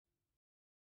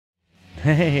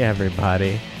Hey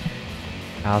everybody,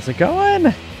 how's it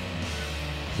going?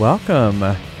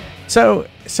 Welcome. So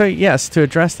yes, to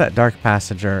address that Dark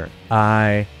Passenger,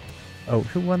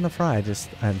 who won the fry?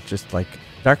 I'm just like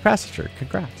Dark Passenger.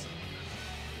 Congrats.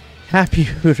 Happy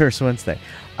Hooters Wednesday.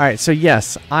 All right, so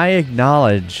yes, I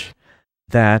acknowledge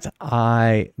that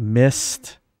I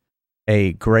missed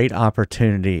a great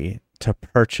opportunity to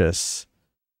purchase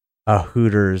a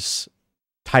Hooters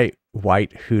tight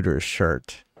white Hooters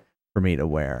shirt for me to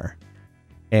wear.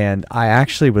 And I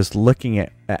actually was looking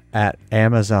at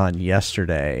Amazon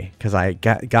yesterday because I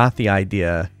got the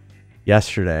idea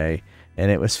yesterday, and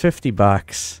it was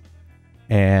 $50,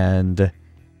 and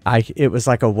it was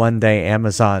like a one-day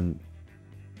Amazon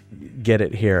get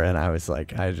it here, and I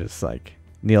just like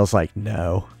Neil's like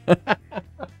no.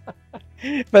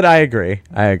 But I agree.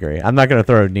 I'm not going to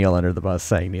throw Neil under the bus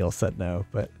saying Neil said no,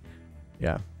 but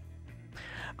yeah.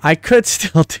 I could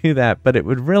still do that, but it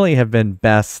would really have been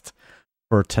best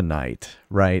for tonight,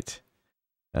 right?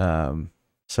 So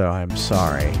I'm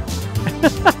sorry.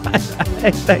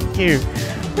 Thank you.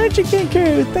 Magic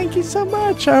Kinko, thank you so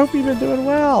much. I hope you've been doing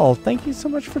well. Thank you so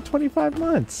much for 25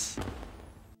 months.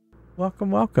 Welcome,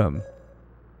 welcome.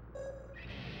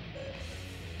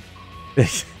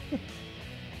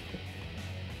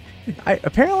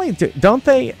 Apparently, don't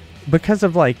they, because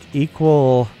of like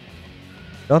equal...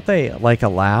 Don't they like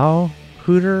allow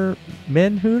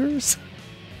men Hooters?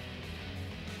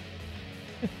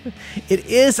 It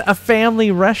is a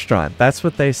family restaurant. That's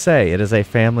what they say. It is a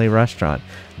family restaurant.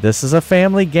 This is a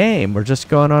family game. We're just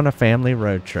going on a family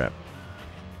road trip.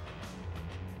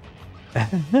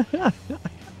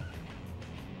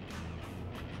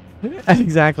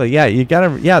 Exactly. Yeah, you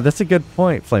gotta. Yeah, that's a good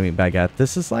point, Flaming Baguette.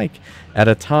 This is like at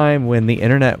a time when the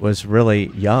internet was really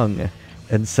young.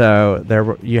 And so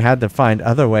you had to find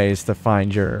other ways to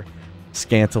find your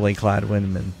scantily clad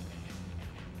women.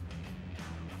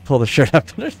 Pull the shirt up.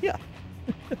 Yeah.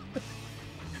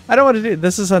 I don't want to do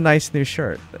this. Is a nice new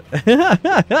shirt.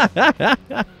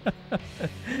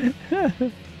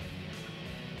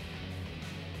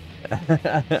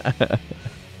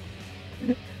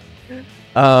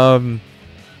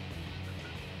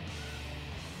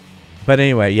 But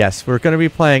anyway, yes, we're going to be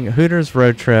playing Hooters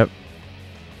Road Trip.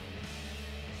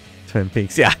 Twin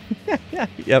Peaks, yeah.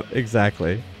 Yep,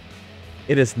 exactly.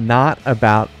 It is not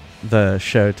about the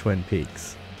show Twin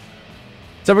Peaks.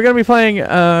 So we're going to be playing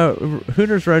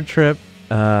Hooters Road Trip.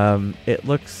 It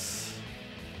looks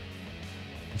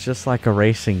just like a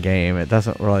racing game. It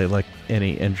doesn't really look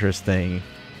any interesting,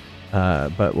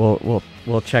 but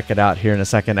we'll check it out here in a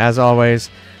second. As always,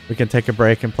 we can take a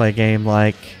break and play a game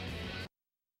like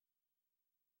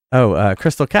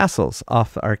Crystal Castles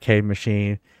off the arcade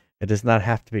machine. It does not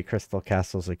have to be Crystal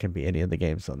Castles. It can be any of the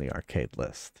games on the arcade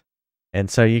list. And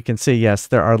so you can see, yes,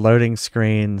 there are loading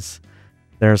screens.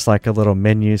 There's like a little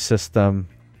menu system.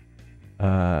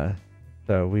 So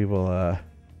we will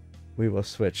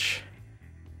switch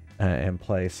and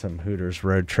play some Hooters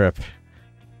Road Trip.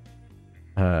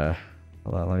 Hold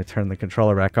on, let me turn the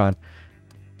controller back on.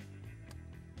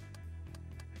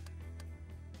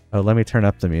 Oh, let me turn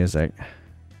up the music.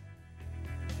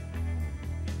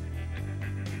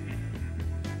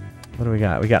 What do we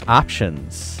got? We got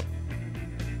options.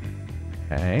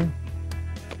 Okay.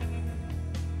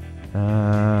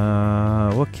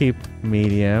 We'll keep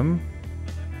medium.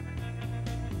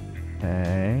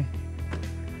 Okay.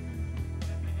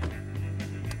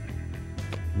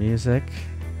 Music.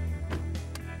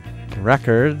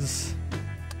 Records.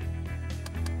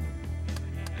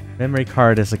 Memory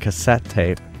card is a cassette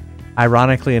tape.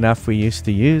 Ironically enough, we used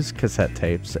to use cassette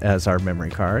tapes as our memory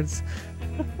cards.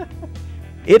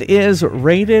 It is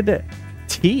rated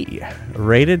T.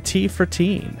 Rated T for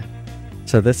teen.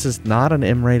 So this is not an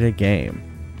M-rated game.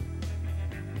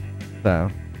 So.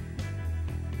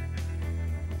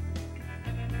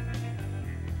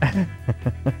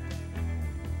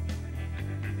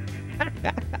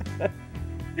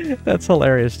 That's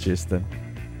hilarious, Justin.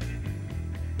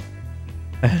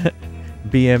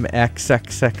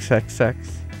 BMXXXXX.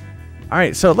 All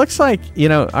right, so it looks like,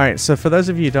 all right, so for those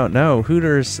of you who don't know,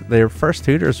 Hooters, their first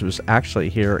Hooters was actually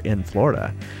here in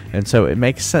Florida. And so it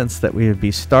makes sense that we would be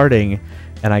starting,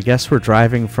 and I guess we're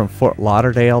driving from Fort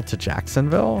Lauderdale to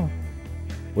Jacksonville,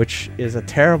 which is a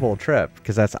terrible trip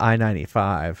because that's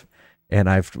I-95. And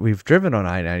we've driven on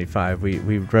I-95.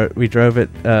 We drove it,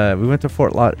 we went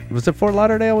to was it Fort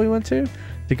Lauderdale we went to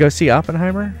go see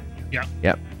Oppenheimer? Yeah.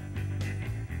 Yep.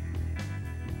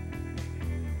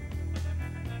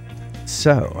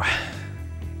 So,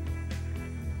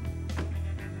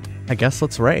 I guess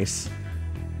let's race.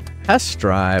 Test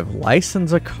drive,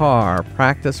 license a car,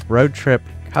 practice road trip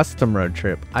custom road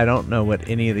trip. I don't know what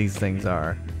any of these things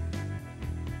are.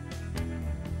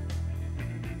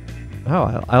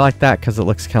 Oh, I like that because it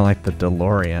looks kind of like the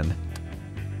DeLorean.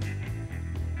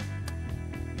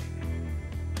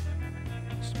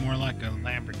 It's more like a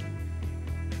Lamborghini.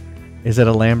 Is it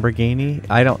a Lamborghini?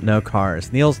 I don't know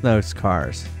cars. Niels knows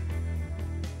cars.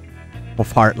 Well,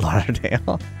 Fort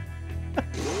Lauderdale.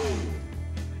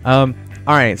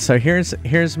 All right, so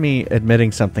here's me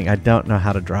admitting something. I don't know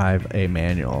how to drive a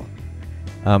manual.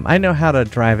 I know how to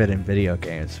drive it in video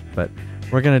games, but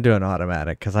we're gonna do an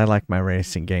automatic because I like my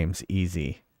racing games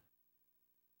easy.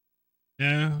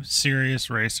 No serious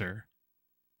racer.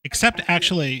 Except,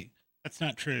 actually, that's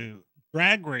not true.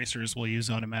 Drag racers will use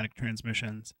automatic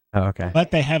transmissions. Oh, okay.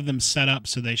 But they have them set up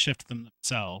so they shift them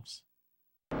themselves.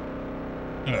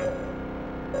 Oh.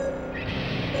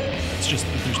 It's just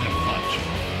that there's no clutch.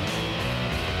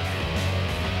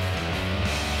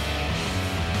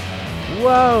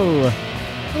 Whoa!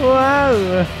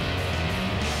 Whoa!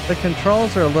 The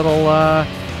controls are a little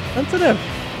sensitive.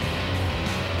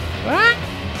 What?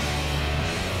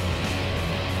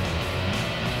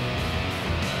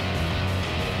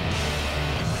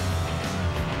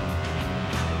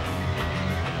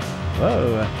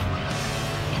 Whoa.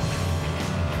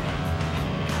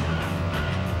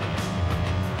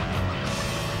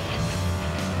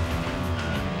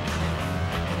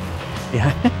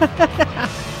 Yeah.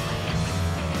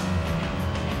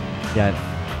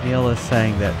 Yeah, Neil is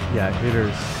saying that, yeah,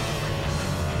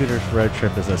 Hooters Road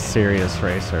Trip is a serious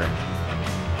racer.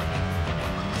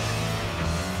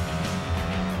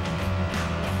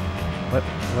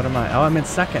 What am I? Oh, I'm in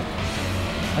second.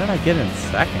 How did I get in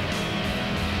second?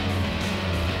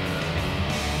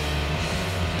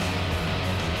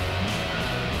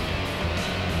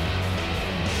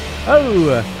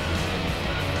 Oh!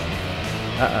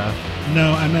 Uh-oh.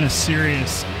 No, I meant a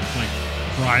serious, like,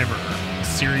 driver. A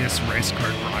serious race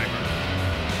car driver.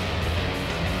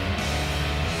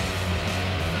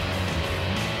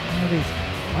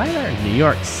 Why are there New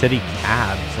York City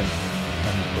cabs in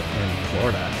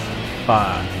Florida?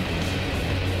 Fuck.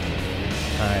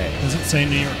 Alright. Does it say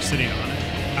New York City on it?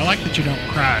 I like that you don't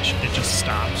crash, it just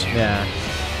stops you. Yeah.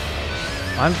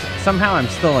 Somehow I'm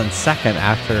still in second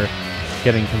after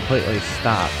getting completely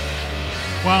stopped.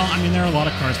 Well, I mean, there are a lot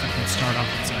of cars that can start off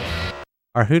in second.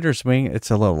 Our Hooters wing, it's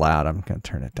a little loud. I'm going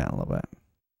to turn it down a little bit.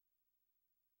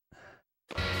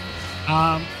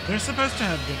 They're supposed to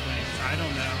have good wings. I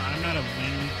don't know. I'm not a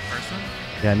wing person.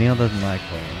 Yeah, Neil doesn't like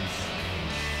wings.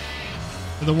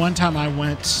 The one time I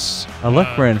went... Oh, look,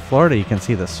 we're in Florida. You can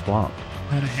see the swamp.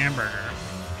 Had a hamburger.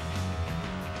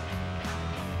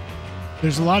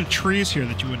 There's a lot of trees here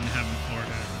that you wouldn't have in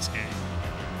Florida in this game.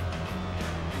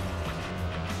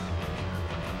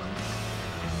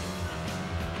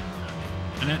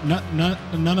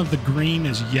 And none of the green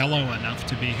is yellow enough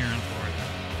to be here in Florida.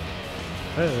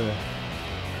 Whoa.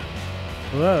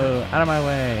 Whoa, out of my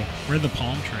way. Where are the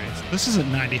palm trees? This isn't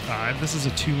 95. This is a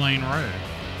 2-lane road.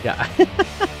 Yeah.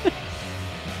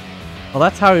 Well,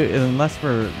 that's how, unless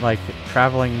we're, like,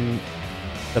 traveling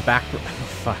the back... Oh,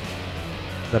 fuck.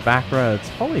 The back roads.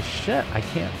 Holy shit, I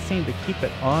can't seem to keep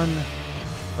it on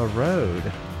the road.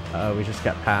 We just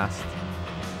got passed.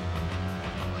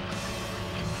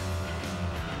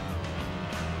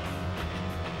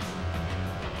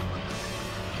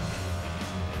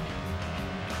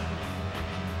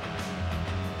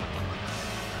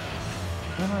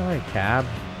 Get out of my way, cab.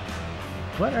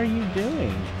 What are you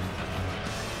doing?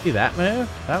 See that move?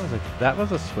 That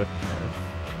was a swift move.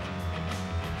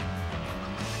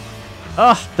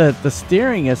 Oh, the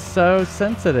steering is so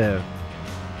sensitive.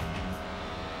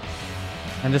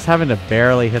 I'm just having to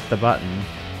barely hit the button.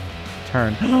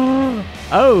 Turn.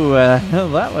 Oh,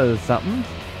 that was something.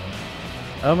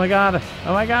 Oh my god.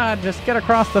 Oh my god. Just get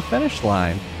across the finish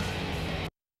line.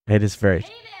 It is very... Hey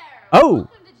there. Oh!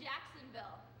 Welcome to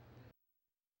Jacksonville.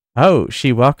 Oh,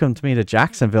 she welcomed me to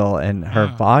Jacksonville and her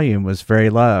volume was very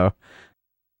low.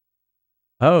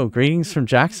 Oh, greetings from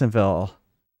Jacksonville.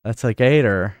 That's a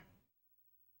gator.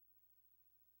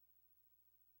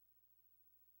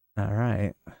 All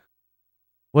right.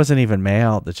 Wasn't even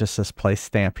mailed. It's just this place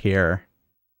stamp here.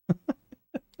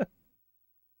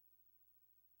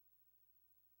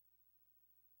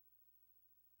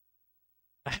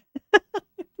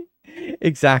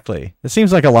 Exactly. It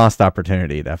seems like a lost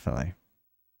opportunity, definitely.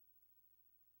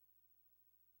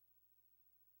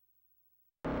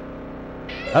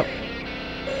 Oh.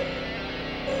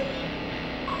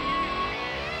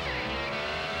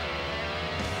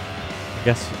 I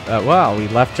guess, well, we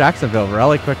left Jacksonville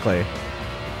really quickly.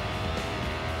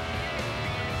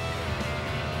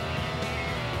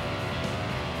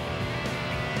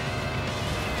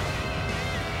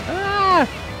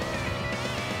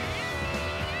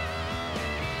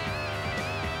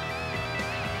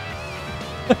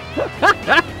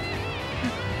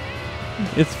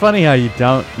 It's funny how you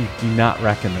do not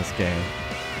reckon this game.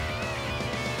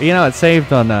 You know, it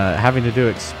saved on having to do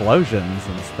explosions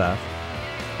and stuff.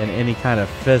 And any kind of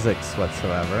physics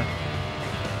whatsoever.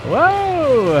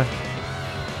 Whoa!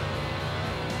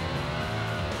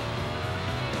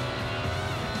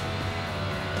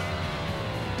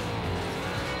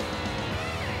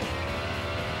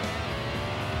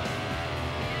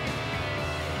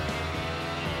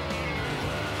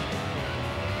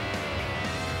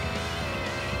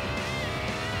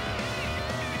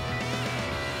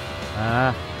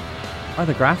 Oh,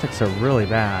 the graphics are really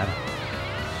bad.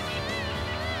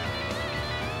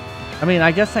 I mean,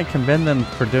 I guess I commend them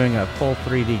for doing a full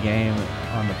 3D game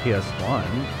on the PS1.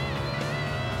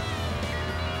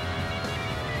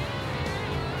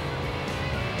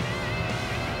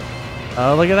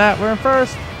 Oh, look at that. We're in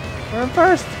first. We're in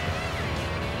first.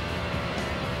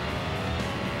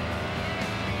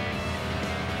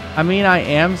 I mean, I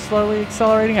am slowly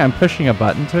accelerating. I'm pushing a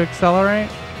button to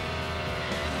accelerate.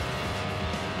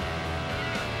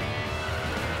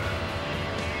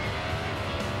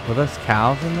 Were those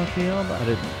cows in the field? I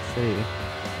didn't see.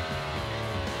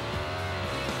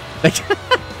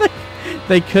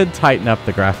 They could tighten up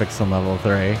the graphics on level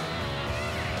 3.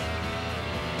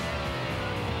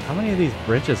 How many of these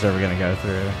bridges are we going to go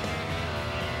through?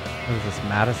 What is this,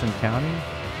 Madison County?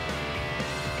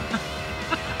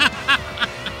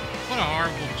 What a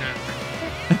horrible joke.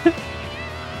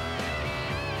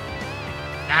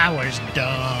 That was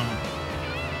dumb.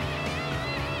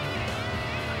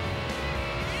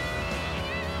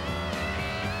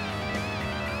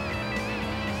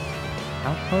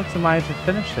 How close am I to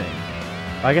finishing?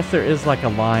 I guess there is like a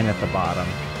line at the bottom.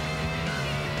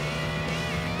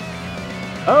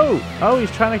 Oh, he's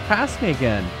trying to pass me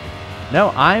again. No,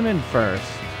 I'm in first.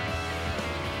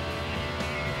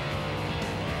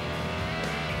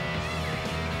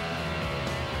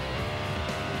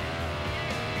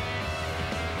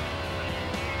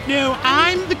 No,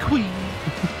 I'm the queen.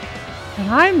 And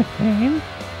I'm the queen.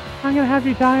 I'm gonna have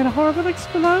you die in a horrible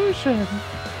explosion.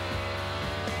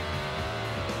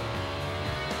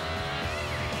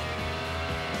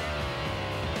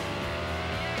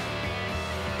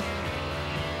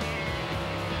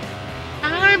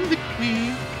 I'm the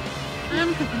queen.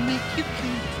 I'm gonna make you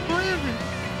king forever.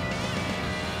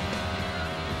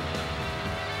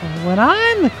 When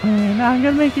I'm the queen, I'm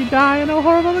gonna make you die in a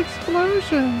horrible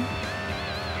explosion.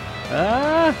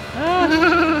 Oh,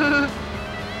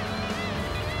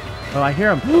 I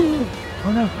hear him.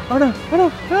 Oh no, oh no, oh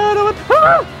no, oh no,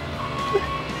 oh!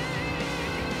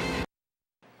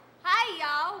 Hi,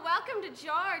 y'all. Welcome to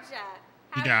Georgia.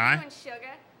 How You die? you doing,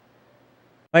 sugar?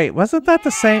 Wait, wasn't that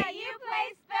the same? Yeah, you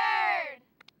placed third.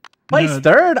 Place No.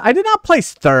 third? I did not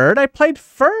place third. I played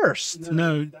first.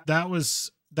 No,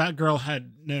 that girl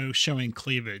had no showing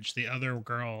cleavage. The other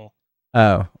girl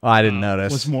Oh, well, I didn't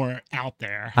notice. was more out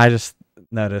there. I just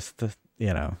noticed,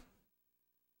 you know.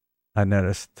 I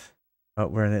noticed. Oh,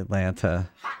 we're in Atlanta.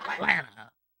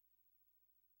 Atlanta.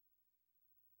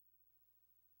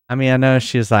 I mean, I know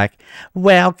she's like,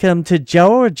 "Welcome to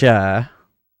Georgia."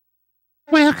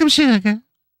 Welcome, sugar.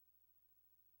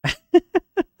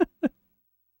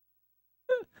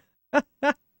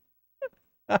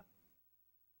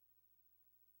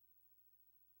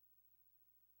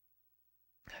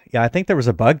 Yeah, I think there was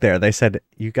a bug there. They said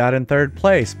you got in third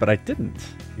place, but I didn't.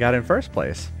 You got in first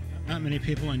place. Not many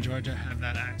people in Georgia have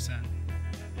that accent.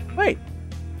 Wait.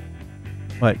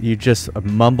 What, you just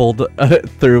mumbled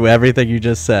through everything you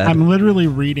just said? I'm literally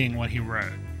reading what he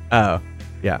wrote. Oh,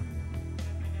 yeah.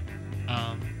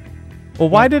 Well,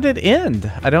 why did it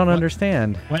end? I don't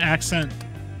understand. What accent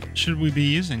should we be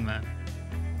using then?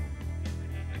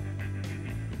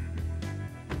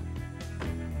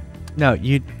 No,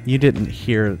 you didn't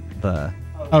hear the...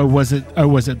 Oh, was it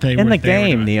they In were the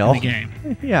game, Neil. In the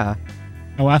game. Yeah.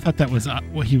 Oh, I thought that was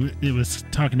what it was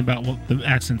talking about, what the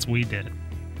accents we did.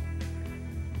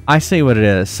 I see what it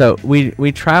is. So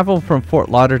we traveled from Fort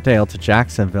Lauderdale to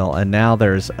Jacksonville, and now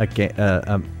there's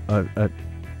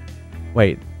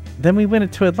wait. Then we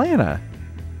went to Atlanta.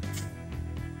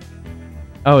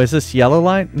 Oh, is this yellow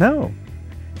line? No.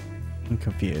 I'm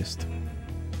confused.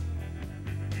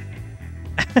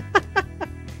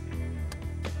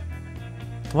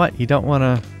 What? You don't want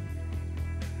to...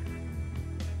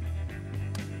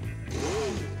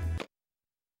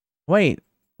 Wait.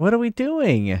 What are we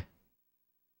doing?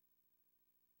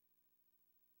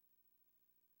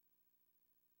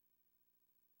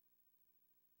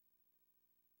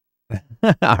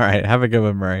 All right. Have a good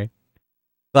one, Murray.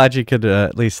 Glad you could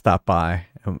at least stop by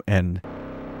and...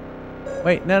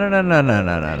 Wait. No.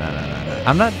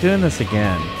 I'm not doing this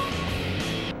again.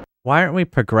 Why aren't we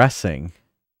progressing?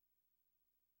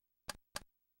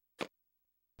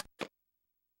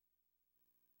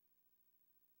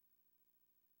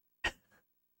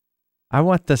 I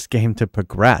want this game to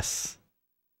progress.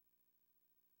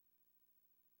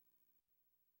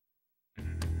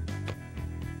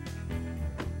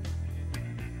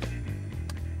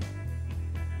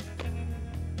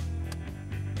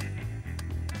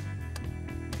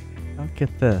 I'll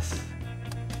get this.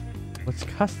 What's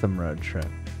custom road trip?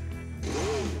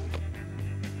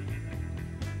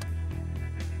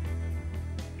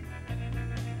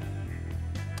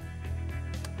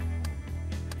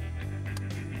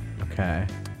 Okay.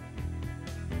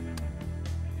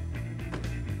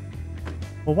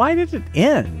 Well, why did it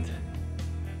end?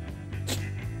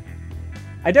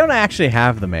 I don't actually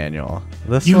have the manual.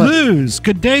 This You one, lose.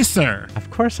 Good day, sir.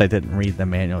 Of course I didn't read the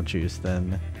manual, Juice,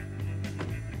 then.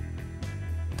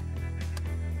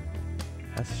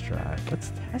 Test drive.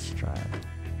 What's test drive?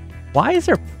 Why is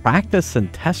there practice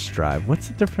and test drive? What's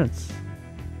the difference?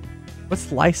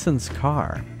 What's licensed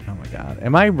car? Oh my god.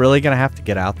 Am I really going to have to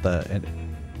get out the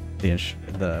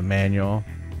manual?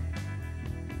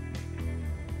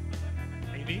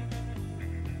 Maybe.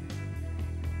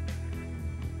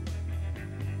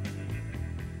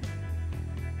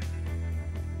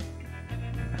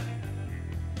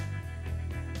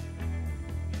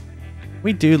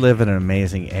 We do live in an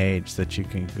amazing age that you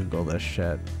can Google this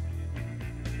shit.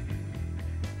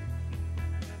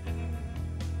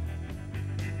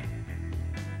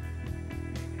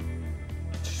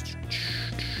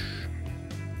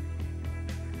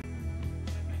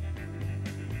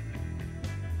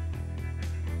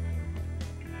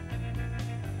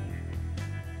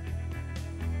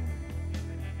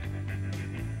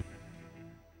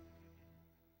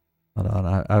 Hold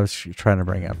on, I was trying to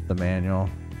bring up the manual.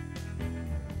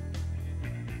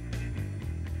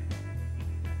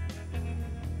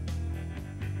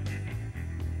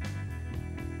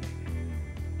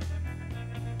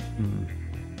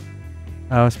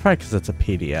 Oh, it's probably because it's a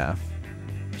PDF.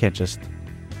 You can't just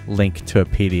link to a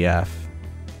PDF.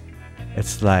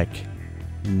 It's like,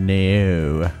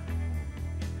 no.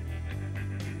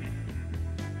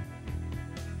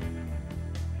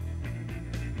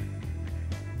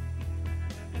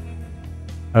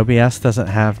 OBS doesn't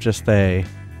have just a,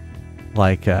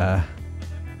 like, a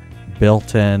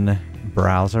built-in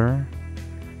browser.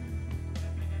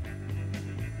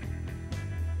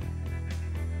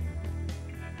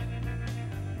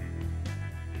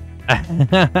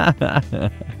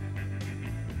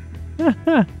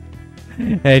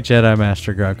 Hey, Jedi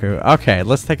Master Groku. Okay,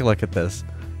 let's take a look at this.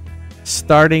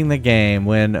 Starting the game.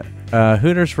 When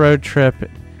Hooters Road Trip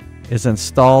is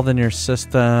installed in your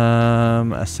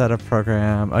system, a setup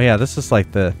program. Oh yeah, this is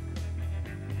like the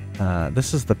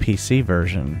this is the PC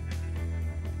version.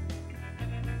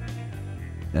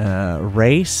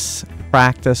 Race,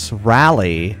 practice,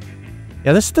 rally.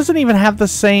 Yeah, this doesn't even have the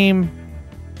same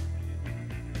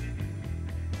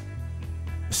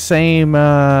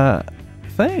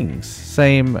things.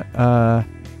 Same yeah,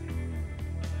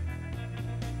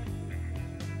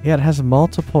 it has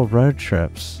multiple road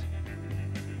trips.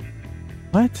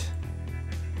 What?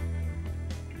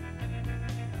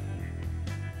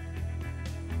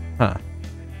 Huh.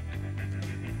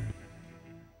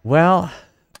 Well,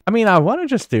 I mean, I want to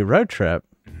just do road trip.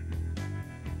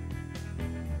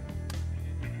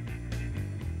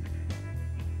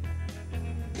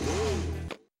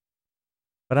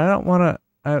 But I don't want to,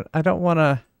 I don't want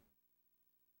to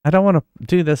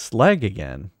do this leg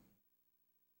again.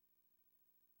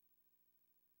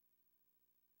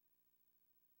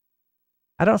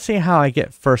 I don't see how I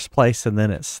get first place and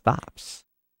then it stops.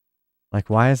 Like,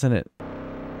 why isn't it?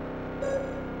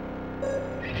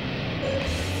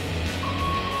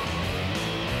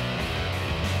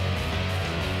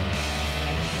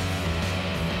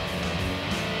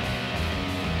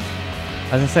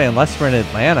 I was gonna say, unless we're in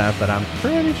Atlanta, but I'm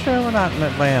pretty sure we're not in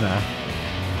Atlanta.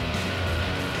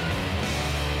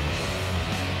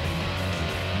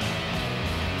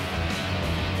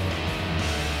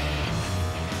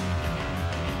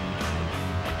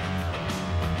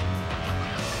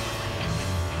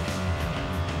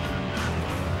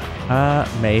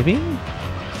 Maybe?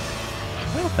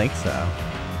 I don't think so.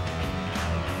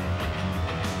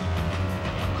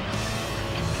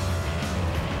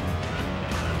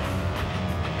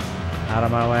 Out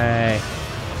of my way.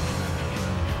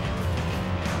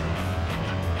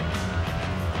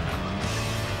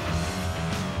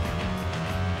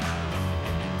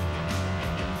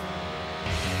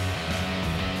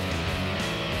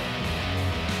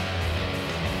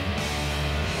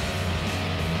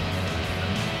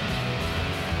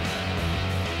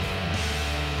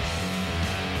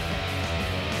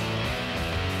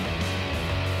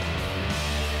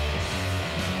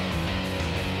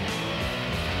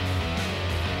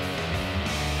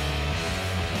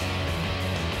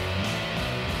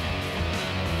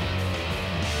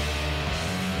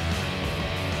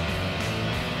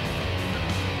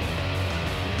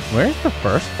 Where's the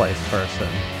first place person?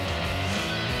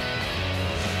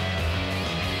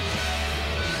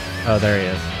 Oh, there he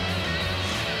is.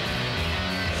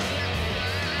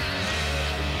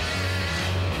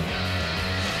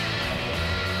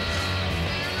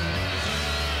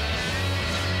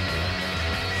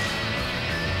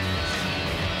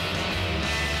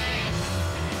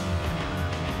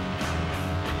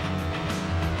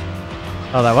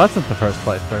 Oh, that wasn't the first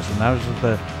place person. That was just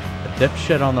the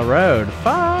dipshit on the road.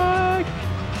 Fuck!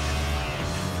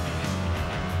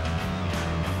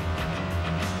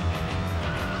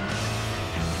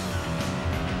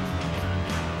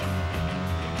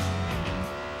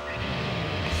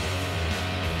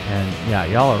 And yeah,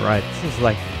 y'all are right. This is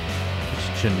like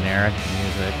just generic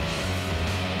music.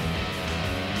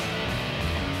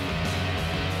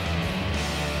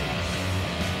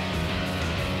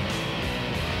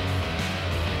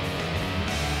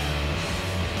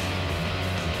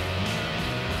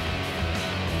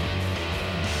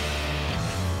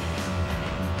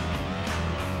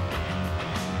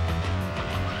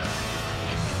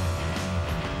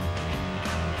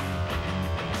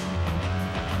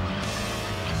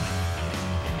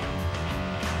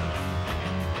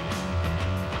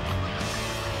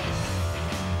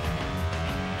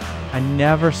 I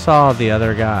never saw the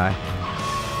other guy.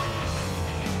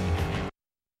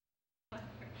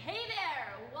 Hey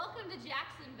there! Welcome to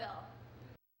Jacksonville.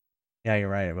 Yeah, you're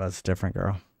right. It was a different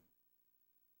girl.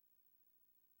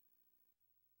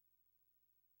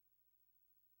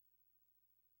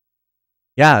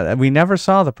 Yeah, we never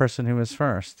saw the person who was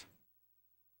first.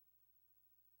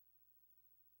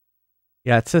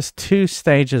 Yeah, it says 2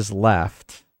 stages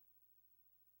left.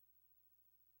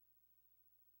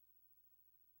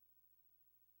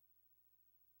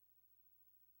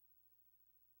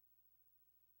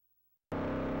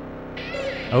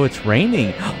 Oh, it's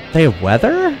raining. They have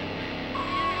weather?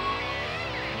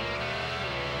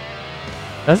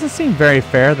 Doesn't seem very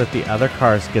fair that the other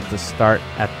cars get to start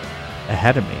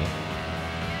ahead of me.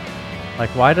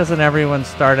 Like, why doesn't everyone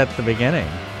start at the beginning?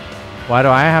 Why do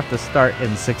I have to start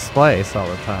in 6th place all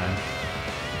the time?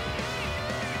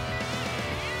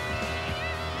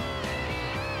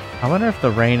 I wonder if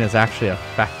the rain is actually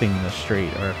affecting the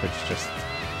street or if it's just...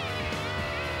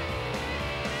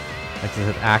 Like, is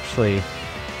it actually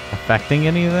affecting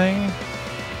anything?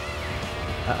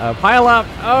 Uh-oh, pile up!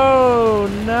 Oh,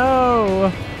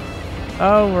 no!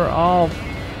 Oh, we're all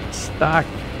stuck.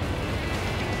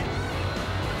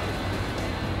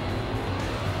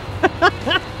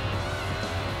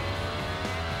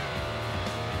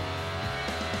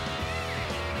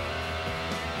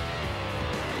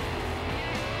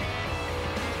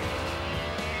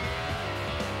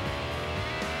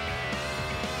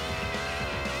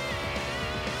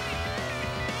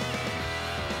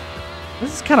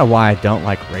 This is kind of why I don't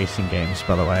like racing games,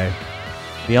 by the way.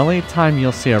 The only time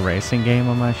you'll see a racing game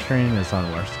on my stream is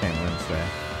on Worst Game Wednesday.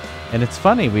 And it's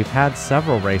funny, we've had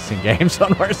several racing games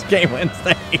on Worst Game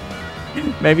Wednesday.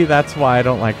 Maybe that's why I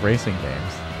don't like racing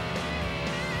games.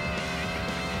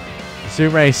 Zoo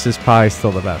Race is probably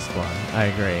still the best one. I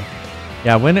agree.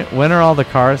 Yeah, when are all the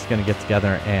cars going to get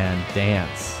together and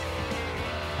dance?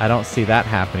 I don't see that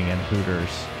happening in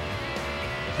Hooters.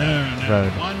 No.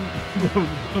 Road.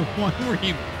 The one where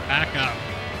you back up.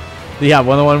 Yeah,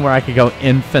 the one where I could go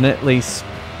infinite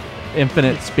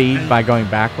speed by going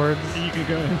backwards. You could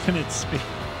go infinite speed.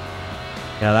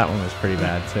 Yeah, that one was pretty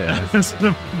bad too. That's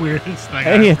the weirdest thing.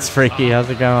 Hey, it's Freaky. How's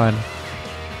it going?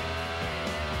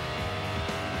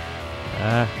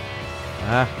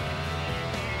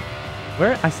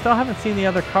 Where? I still haven't seen the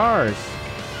other cars.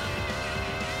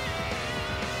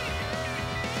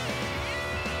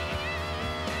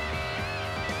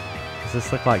 Does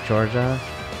this look like Georgia?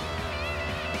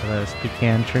 Are those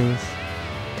pecan trees?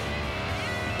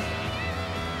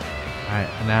 Alright,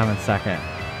 and now I'm in second.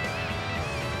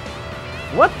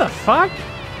 What the fuck?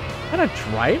 What kind of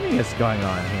driving is going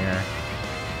on here?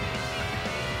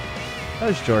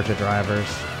 Those Georgia drivers.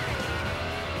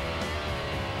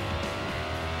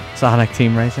 Sonic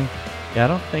Team Racing? Yeah, I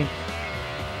don't think...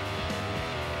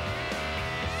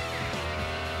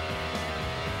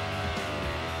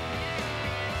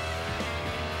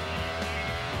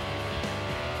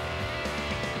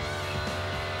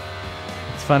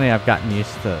 It's funny, I've gotten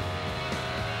used to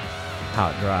how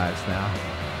it drives now.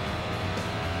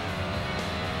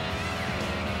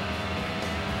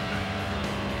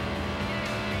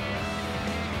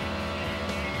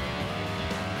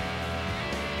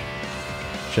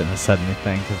 Shouldn't have said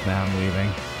anything because now I'm leaving.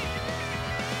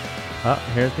 Oh,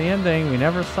 here's the ending. We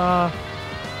never saw...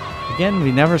 Again,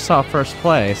 we never saw first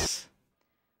place.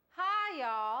 Hi,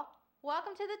 y'all. Welcome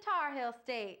welcome to the Tar Heel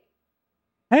State.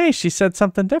 Hey, she said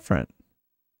something different.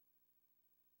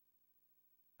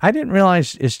 I didn't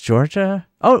realize, is Georgia?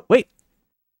 Oh, wait.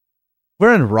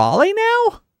 We're in Raleigh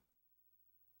now?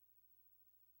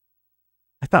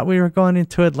 I thought we were going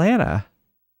into Atlanta.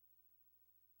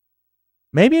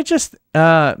 Maybe it just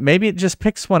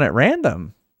picks one at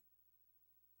random.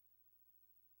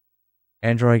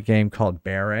 Android game called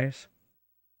Bear Race.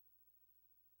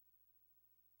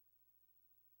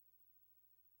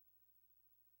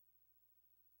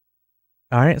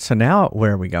 All right, so now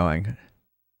where are we going?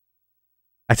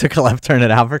 I took a left turn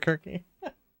at Albuquerque.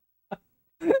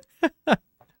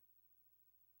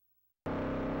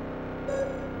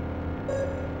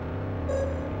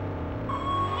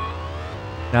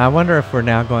 Now I wonder if we're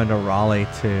now going to Raleigh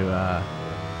to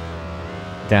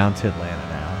down to Atlanta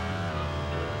now.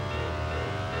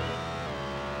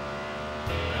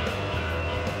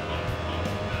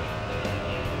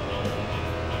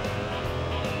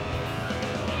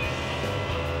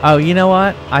 Oh, you know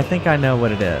what? I think I know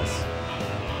what it is.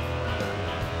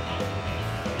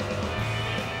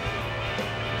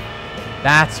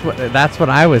 That's what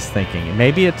I was thinking.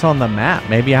 Maybe it's on the map.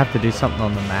 Maybe I have to do something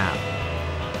on the map.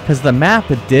 Because the map,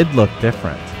 it did look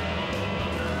different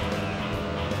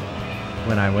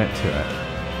when I went to it.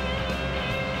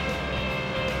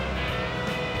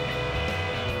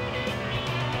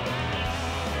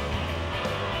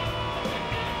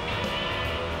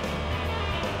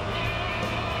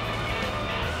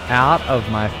 Out of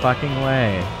my fucking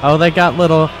way. Oh, they got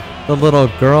the little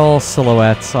girl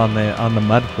silhouettes on the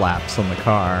mud flaps on the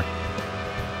car.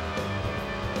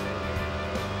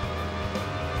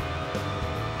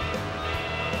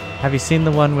 Have you seen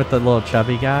the one with the little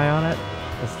chubby guy on it?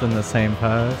 It's in the same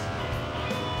pose.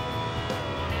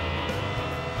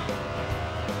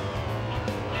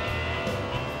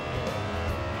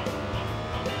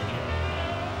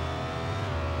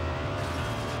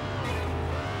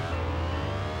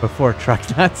 Before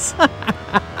Truck Nuts?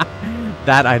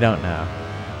 That I don't know.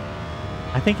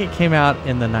 I think it came out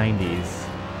in the 90s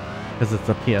because it's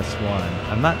a PS1.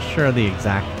 I'm not sure the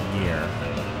exact year.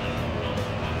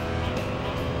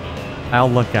 I'll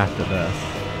look after this.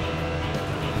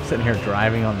 I'm sitting here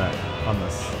driving on the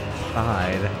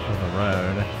side of the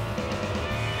road.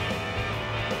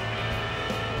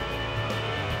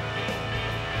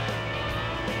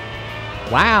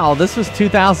 Wow, this was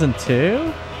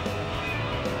 2002?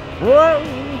 Whoa!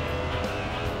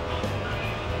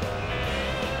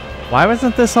 Why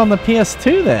wasn't this on the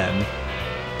PS2 then?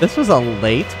 This was a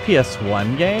late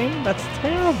PS1 game? That's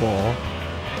terrible.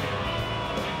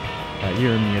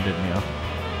 You're muted, Neil.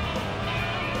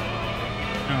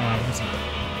 No, I wasn't.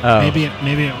 Oh. Maybe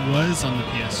it was on the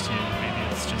PS2. Maybe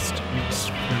it's just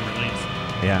re-released.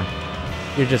 Yeah.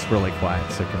 You're just really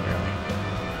quiet, so can barely.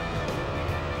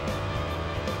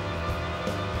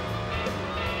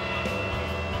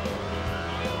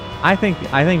 I think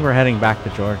we're heading back to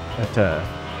to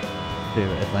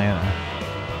Atlanta.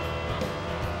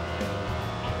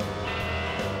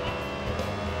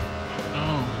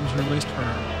 Oh, it was released for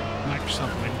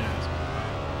Microsoft Windows.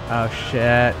 Oh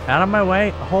shit! Out of my way!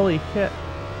 Holy shit!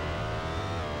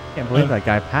 Can't believe that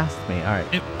guy passed me. All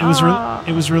right.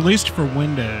 It was released for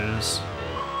Windows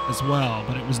as well,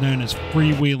 but it was known as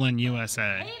Freewheelin'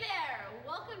 USA. Hey there,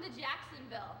 welcome to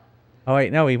Jacksonville. Oh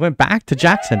wait, no, we went back to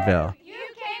Jacksonville. You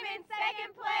came in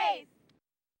second place.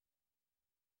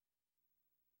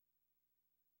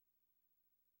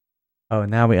 Oh,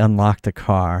 now we unlocked a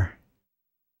car.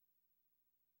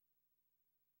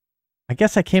 I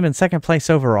guess I came in second place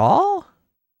overall?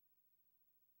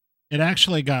 It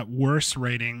actually got worse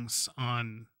ratings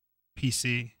on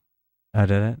PC. Oh,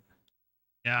 did it?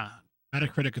 Yeah.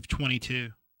 Metacritic of 22.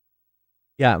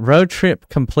 Yeah, road trip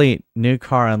complete, new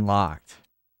car unlocked.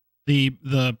 The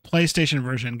PlayStation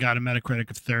version got a Metacritic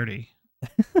of 30.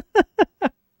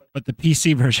 But the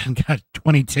PC version got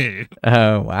 22.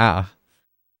 Oh, wow.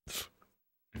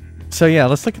 So yeah,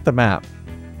 let's look at the map.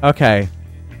 Okay.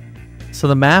 So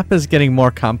the map is getting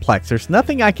more complex. There's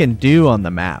nothing I can do on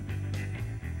the map.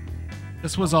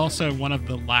 This was also one of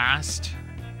the last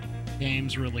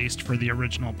games released for the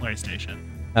original PlayStation.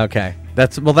 Okay.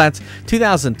 That's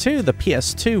 2002. The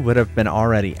PS2 would have been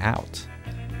already out.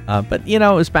 But you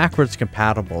know, it was backwards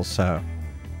compatible, so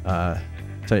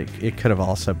it could have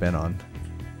also been on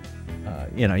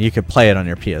you know, you could play it on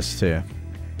your PS2.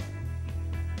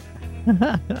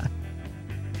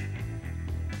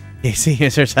 PC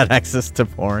users had access to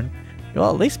porn. Well,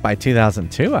 at least by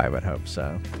 2002, I would hope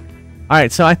so. All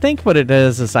right, so I think what it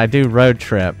is I do road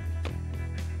trip,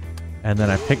 and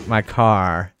then I pick my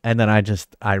car, and then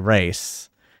I race.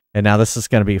 And now this is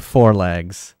going to be 4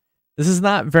 legs. This is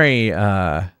not very, you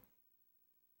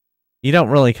don't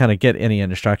really kind of get any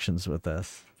instructions with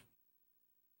this.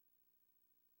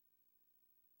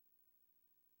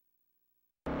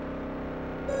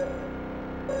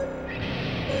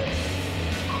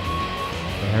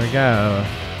 There we go.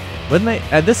 Wouldn't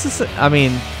they, this is, I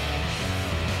mean,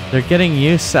 they're getting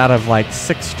use out of like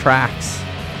 6 tracks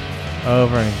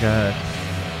over and good.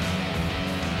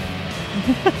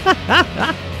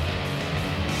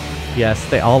 Yes,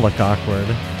 they all look awkward.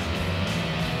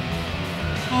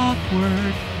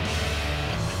 Awkward.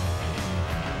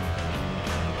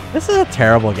 This is a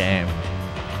terrible game.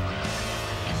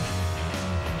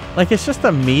 Like, it's just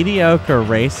a mediocre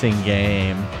racing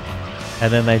game, and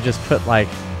then they just put like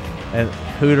a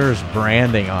Hooters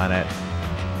branding on it.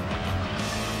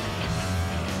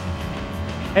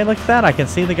 Hey, look at that. I can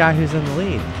see the guy who's in the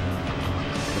lead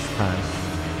this time.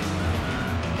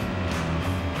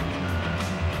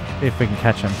 See if we can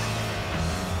catch him.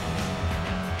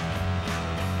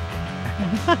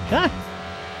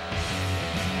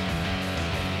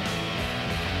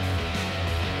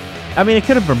 I mean, it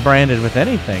could have been branded with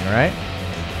anything, right?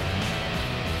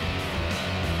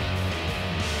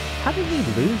 How did he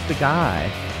lose the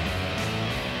guy?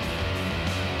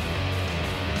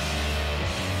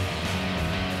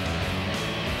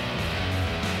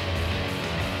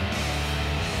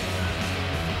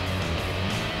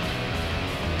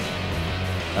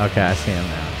 Okay, I see him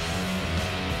now.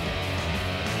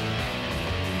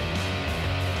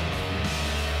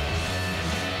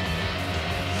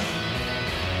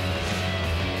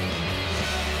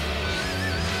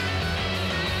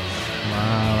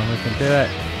 Wow, we can do it.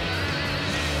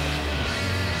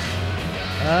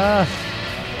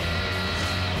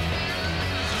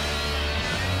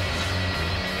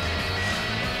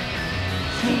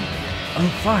 Oh,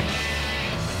 fuck.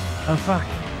 Oh, fuck.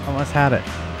 Almost had it.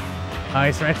 Oh,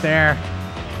 he's right there.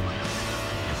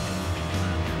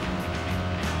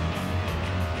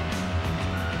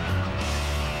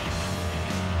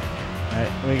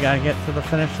 Alright, we gotta get to the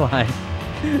finish line.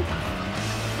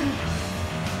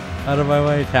 Out of my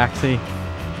way, taxi.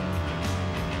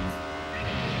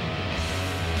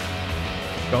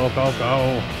 Go, go,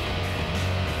 go.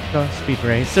 Go, Speed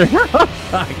Racer.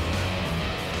 Fuck.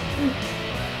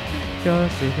 Go,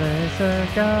 Speed Racer,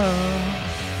 go.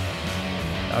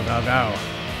 Go, go, go.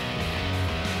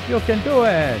 You can do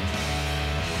it.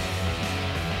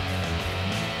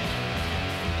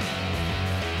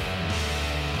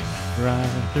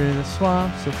 Driving through the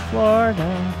swamps of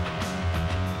Florida.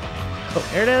 Oh,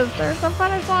 here it is. There's the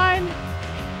finish line.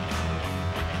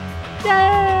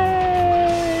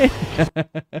 Yay!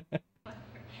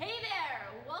 Hey there!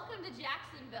 Welcome to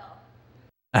Jacksonville.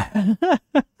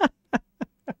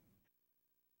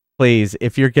 Please,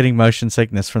 if you're getting motion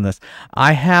sickness from this,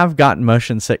 I have gotten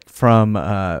motion sick from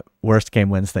Worst Game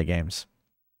Wednesday games.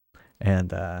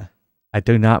 And I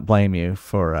do not blame you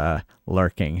for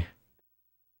lurking.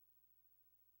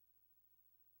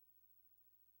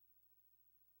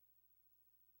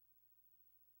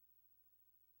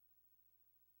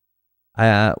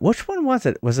 Which one was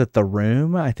it? Was it The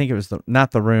Room? I think it was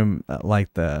not The Room,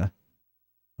 like the...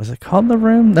 Was it called The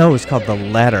Room? No, it was called The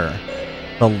Letter.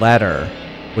 The Letter,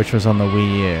 which was on the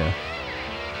Wii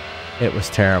U. It was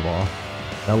terrible.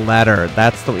 The Letter.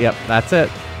 That's the... Yep, that's it.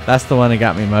 That's the one that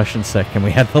got me motion sick, and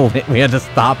we had to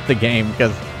stop the game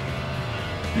because...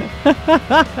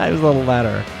 It was a little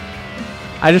letter.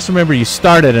 I just remember you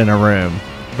started in a room,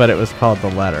 but it was called The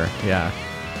Letter. Yeah.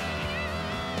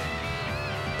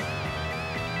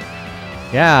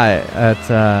 Yeah, it's,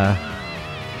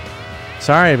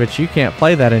 sorry, but you can't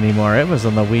play that anymore. It was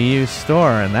on the Wii U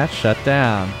store, and that shut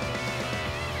down.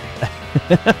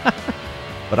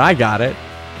 But I got it.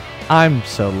 I'm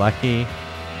so lucky.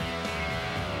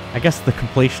 I guess the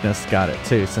completionist got it,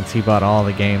 too, since he bought all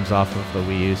the games off of the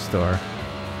Wii U store.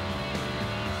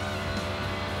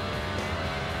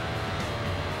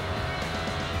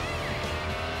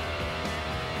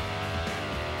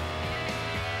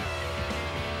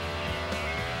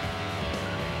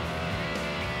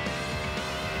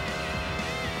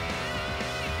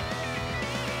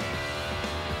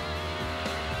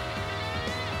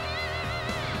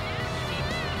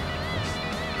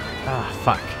 Ah,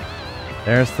 fuck.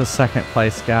 There's the second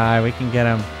place guy. We can get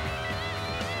him.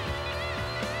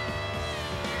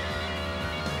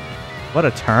 What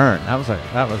a turn. That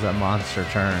was a monster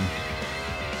turn.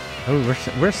 Oh,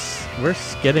 we're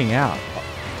skidding out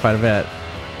quite a bit.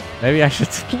 Maybe I should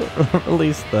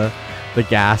release the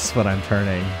gas when I'm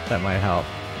turning. That might help.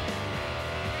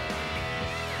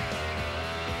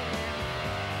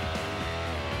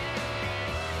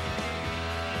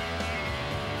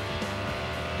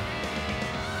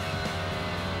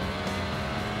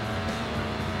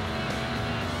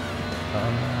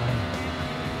 man.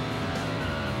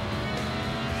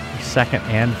 Second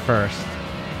and first.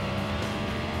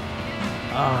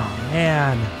 Oh,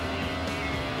 man.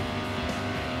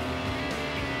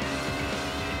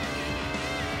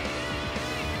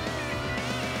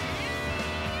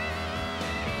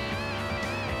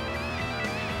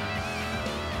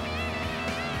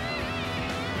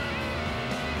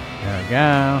 There we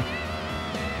go.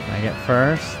 I get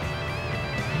first.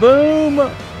 Boom!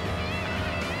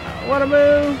 What a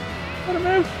move! What a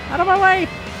move! Out of my way!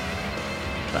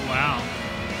 Wow.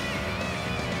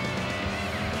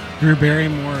 Drew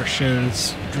Barrymore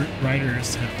shows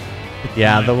writers have.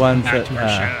 Yeah, the ones back that. to our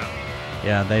show.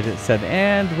 Yeah, they just said,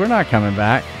 and we're not coming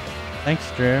back. Thanks,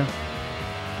 Drew.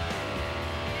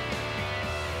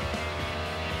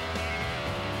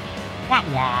 Wah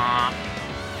wah.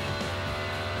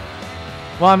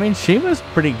 Well, I mean, she was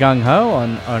pretty gung-ho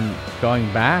on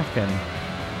going back, and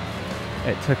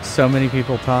it took so many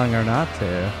people telling her not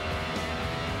to.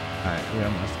 Alright, we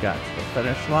almost got to the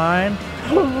finish line.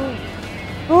 Oh no!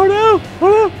 Oh no! Oh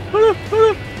no! Oh no!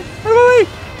 Oh no!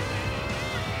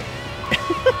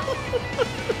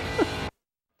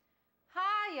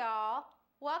 Hi, y'all.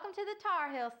 Welcome to the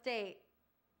Tar Heel State.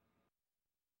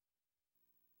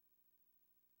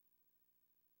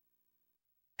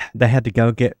 They had to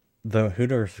go get the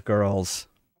Hooters girls.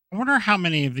 I wonder how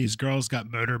many of these girls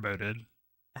got motorboated.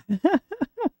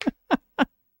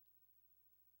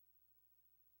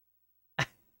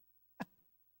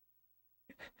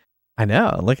 I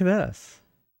know. Look at this.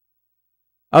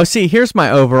 Oh, see, here's my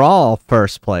overall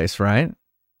first place, right?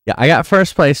 Yeah, I got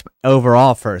first place,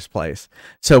 overall first place.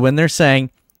 So when they're saying,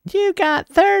 you got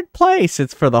third place,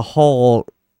 it's for the whole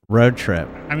road trip.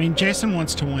 I mean, Jason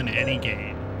wants to win any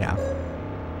game. Yeah.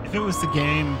 If it was the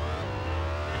game,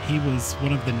 he was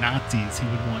one of the Nazis, he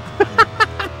would want to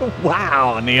win.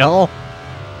 Wow, Neil.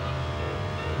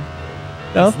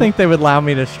 Don't think they would allow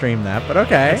me to stream that, but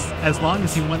okay. As long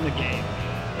as he won the game.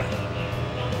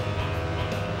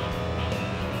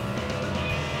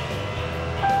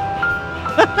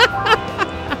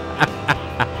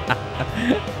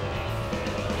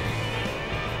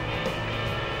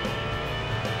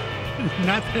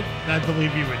 Not that I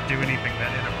believe you would do anything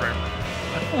that inappropriate.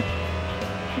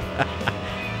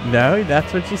 No,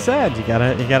 that's what you said. You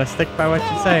gotta stick by what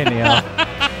you say, Neil.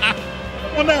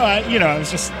 Well, no, I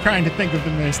was just trying to think of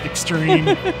the most extreme.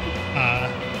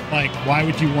 Like, why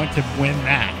would you want to win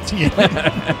that? You know?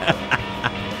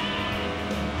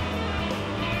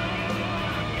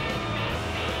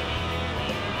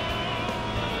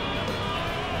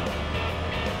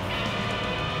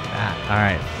 All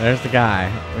right, there's the guy.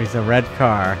 He's a red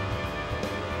car.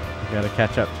 You gotta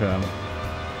catch up to him.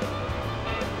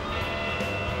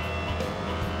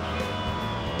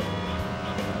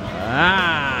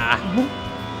 Ah!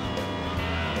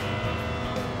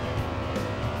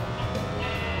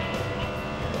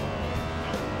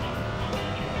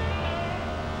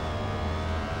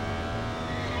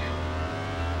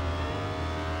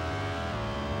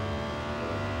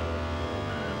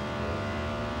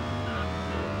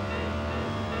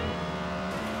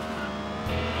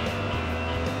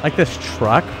 Like this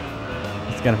truck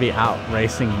is gonna be out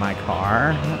racing my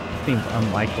car? That seems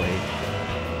unlikely.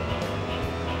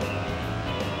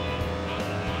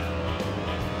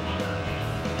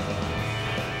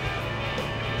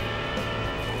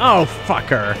 Oh,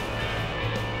 fucker.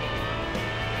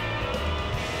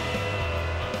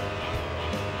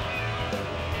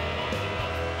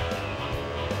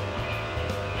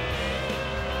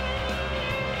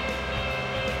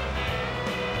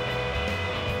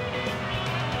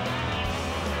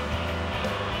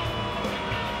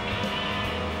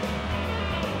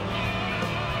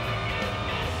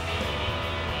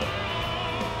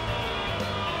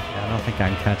 I don't think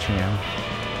I'm catching him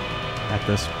at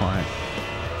this point.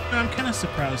 I'm kind of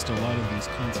surprised a lot of these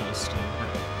consoles still work.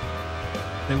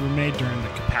 They were made during the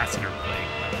capacitor plague.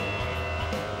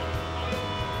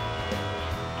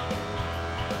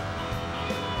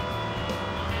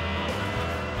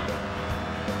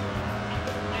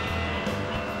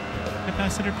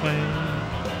 Capacitor plague.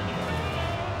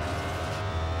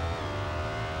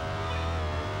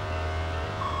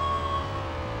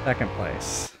 Second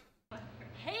place.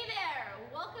 Hey there.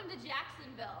 Welcome to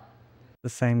Jacksonville. The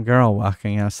same girl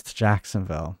walking us to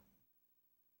Jacksonville.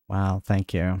 Wow,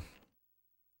 thank you.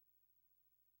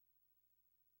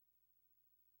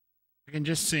 I can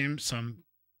just see some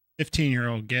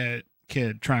 15-year-old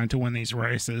kid trying to win these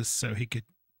races so he could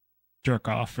jerk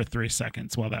off for 3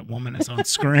 seconds while that woman is on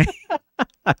screen.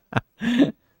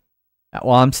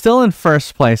 Well, I'm still in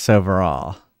first place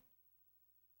overall.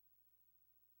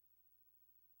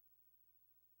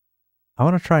 I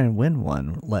want to try and win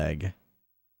one leg.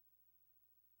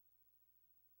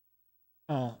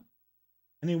 Oh,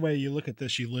 any way you look at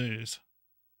this, you lose.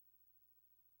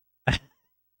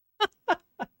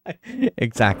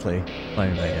 Exactly.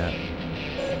 Playing that.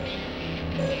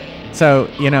 So,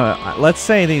 you know, let's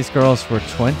say these girls were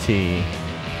 20.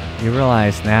 You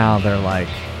realize now they're like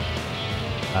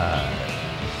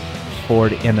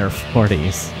 40 in their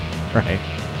 40s, right?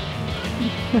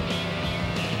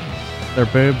 Their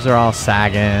boobs are all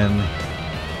sagging.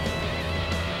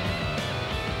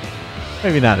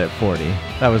 Maybe not at 40.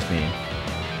 That was me.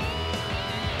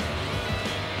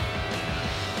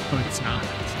 Oh, it's not.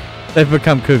 They've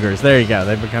become cougars. There you go.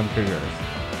 They've become cougars.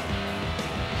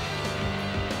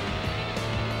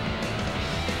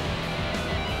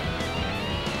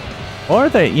 Or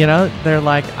they, you know, they're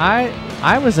like,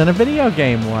 I was in a video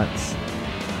game once.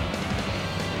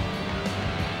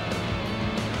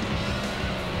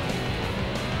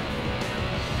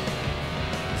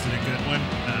 Is it a good one?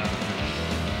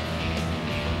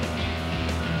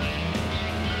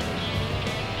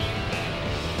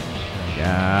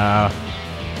 Yeah.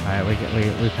 All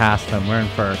right, we passed them. We're in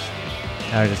first.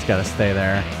 Now we just gotta stay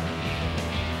there.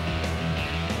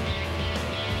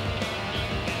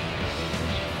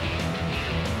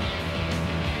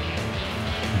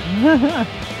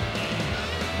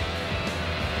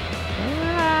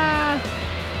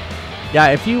 Yeah,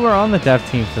 if you were on the dev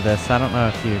team for this, I don't know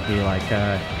if you'd be like,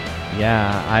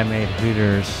 yeah, I made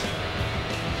Hooters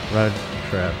road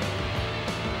trip.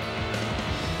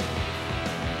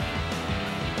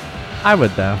 I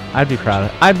would though. I'd be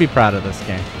proud of this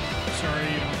game.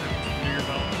 Sorry you don't have this under your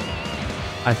belt.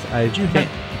 I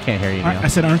can't hear you, Neil. I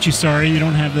said, aren't you sorry you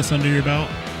don't have this under your belt?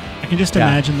 I can just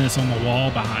imagine this on the wall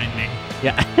behind me.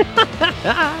 Yeah.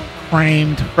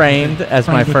 framed as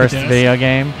my first video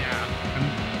game. Yeah.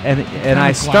 And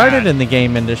I started in the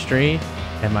game industry,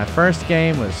 and my first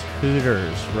game was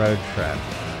Hooters Road Trip.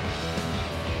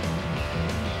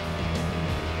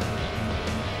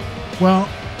 Well,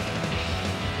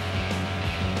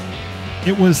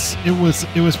 it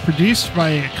was produced by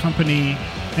a company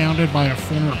founded by a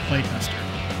former playtester.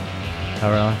 Oh,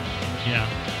 really? Yeah.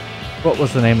 What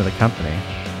was the name of the company?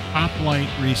 Hoplite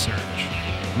Research.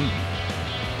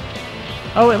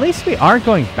 Oh, at least we are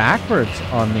going backwards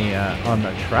on the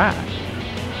track.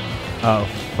 Oh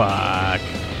fuck.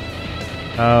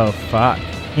 Oh fuck.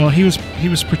 Well, he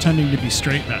was pretending to be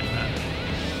straight back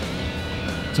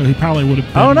then, so he probably would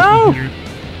have been Oh no! with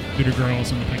the Hooter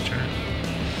girls in the picture.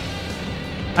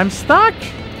 I'm stuck.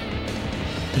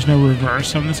 There's no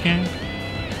reverse on this game.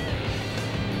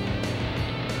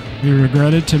 We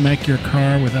regretted to make your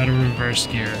car without a reverse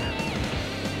gear.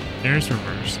 There's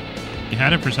reverse. You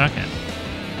had it for a second.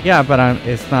 Yeah, but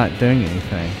it's not doing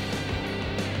anything.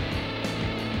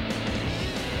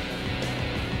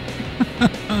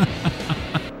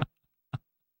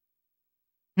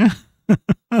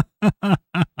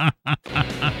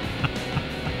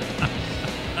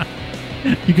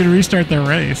 You could restart the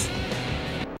race.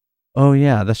 Oh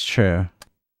yeah, that's true.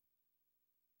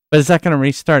 But is that going to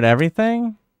restart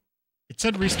everything? It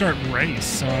said restart race,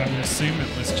 so I would assume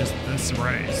it was just this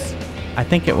race. I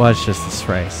think it was just this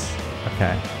race.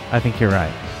 Okay, I think you're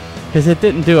right. Because it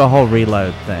didn't do a whole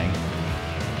reload thing.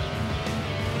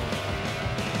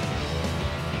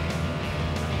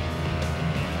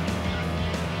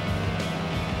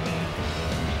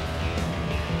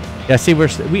 Yeah, see,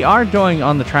 we are going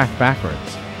on the track backwards.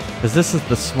 Because this is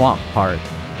the swamp part.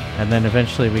 And then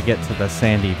eventually we get to the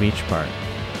sandy beach part.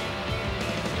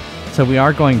 So we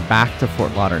are going back to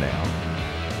Fort Lauderdale.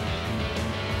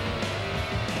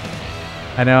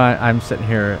 I know I'm sitting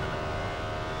here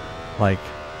like,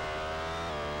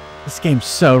 this game's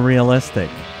so realistic.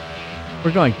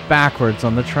 We're going backwards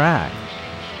on the track.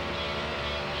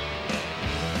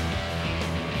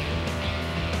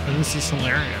 And this is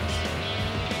hilarious.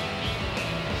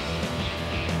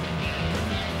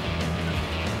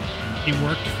 He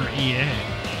worked for EA.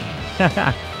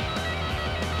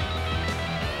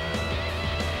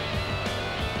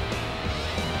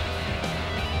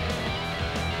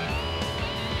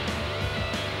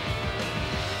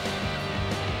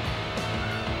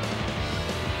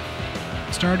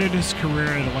 Started his career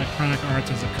at Electronic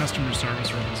Arts as a customer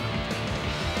service representative.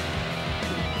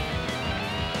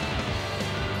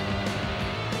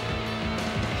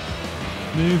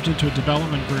 Moved into a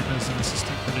development group as an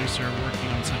assistant producer working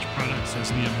on such products as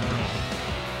The Immortal.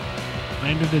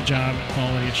 Landed a job at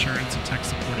Quality Assurance and Tech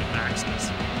Support at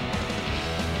Maxis.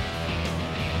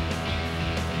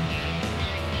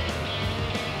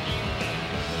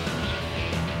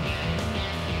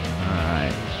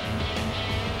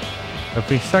 If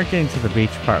we start getting to the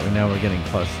beach part, we know we're getting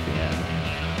close to the end.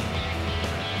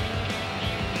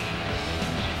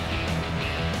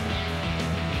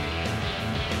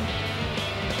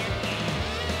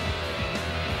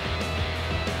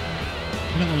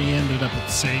 And then we ended up at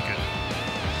Sega.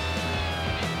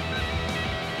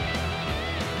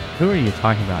 Who are you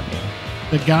talking about, Neil?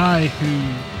 The guy who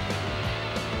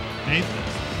made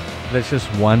this. There's just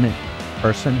one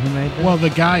person who made this? Well, the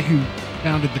guy who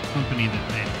founded the company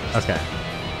that made this. Okay.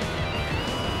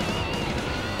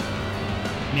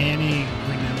 Manny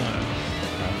Granillo.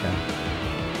 Okay.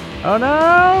 Oh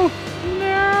no!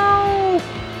 No!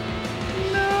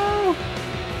 No!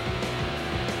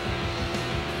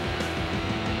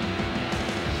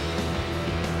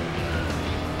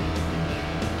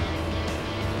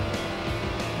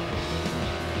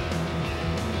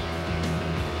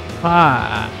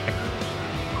 Fuck.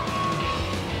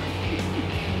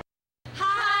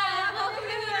 Hi, welcome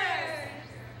to Hooters!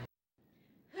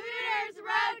 Hooters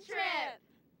road trip!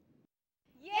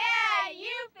 Yeah,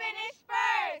 you finished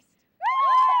first!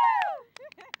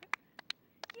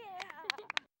 Yeah!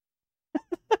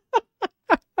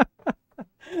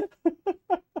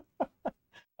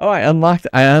 Oh, I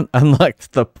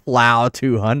unlocked the Plow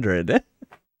 200.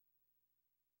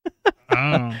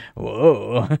 Oh,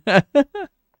 Whoa.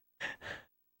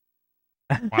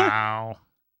 wow.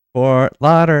 Fort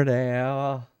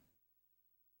Lauderdale.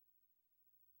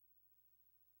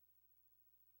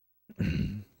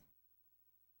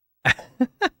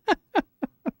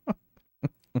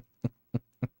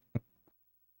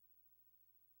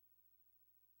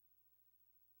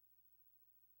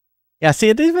 Yeah, see,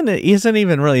 it isn't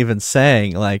even really even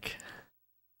saying, like...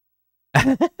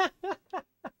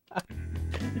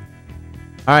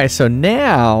 Alright, so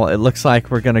now it looks like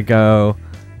we're gonna go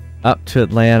up to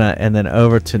Atlanta and then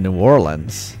over to New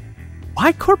Orleans.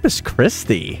 Why Corpus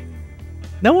Christi?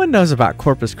 No one knows about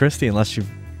Corpus Christi unless you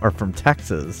are from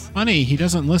Texas. Funny, he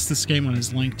doesn't list this game on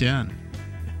his LinkedIn.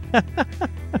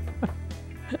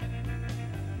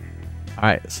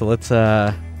 Alright, so let's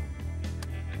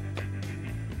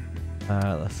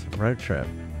road trip.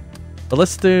 But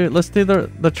let's do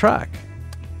the truck.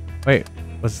 Wait,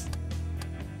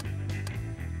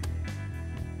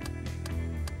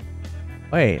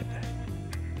 Wait.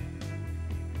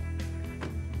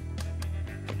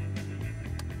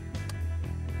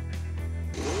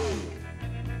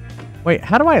 Wait,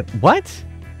 how do what?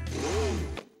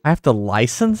 I have to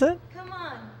license it? Come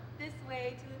on, this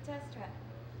way to the test track.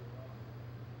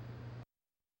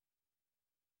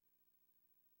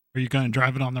 Are you going to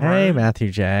drive it on the road? Hey,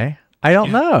 Matthew J. I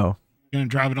don't know. You're going to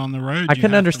drive it on the road? I You couldn't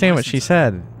have to understand what she license it.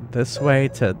 said. This way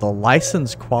to the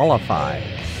license qualify.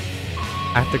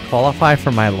 I have to qualify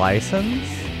for my license?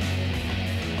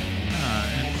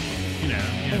 And, you know,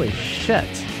 you Holy have to- shit.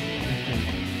 you have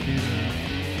to do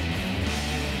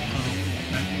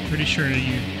I'm pretty sure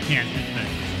you can't hit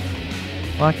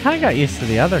things. Well, I kind of got used to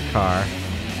the other car.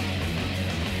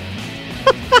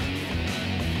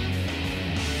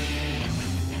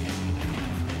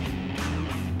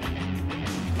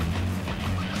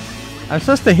 I'm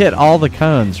supposed to hit all the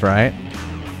cones, right?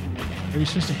 Are you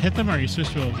supposed to hit them or are you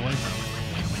supposed to avoid them?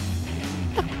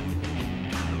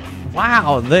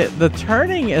 Wow, the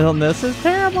turning on this is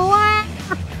terrible. Ah!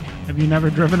 Have you never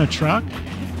driven a truck?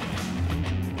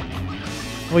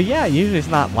 Well, yeah, usually it's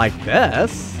not like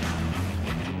this.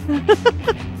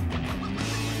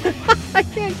 I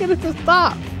can't get it to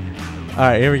stop. All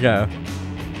right, here we go.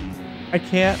 I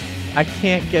can't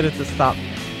get it to stop.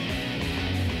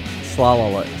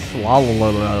 Swallowing.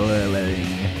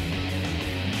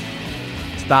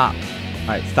 Stop. All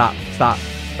right, stop. Stop.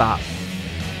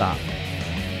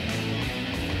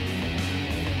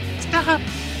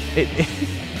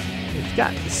 It's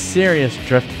got serious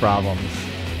drift problems.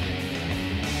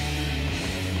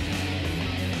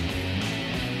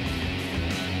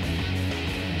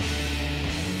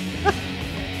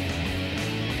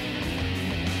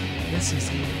 This is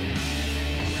it.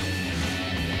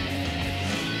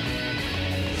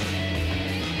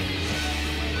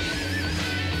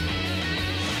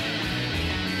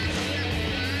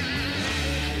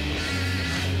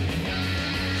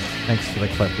 Thanks for the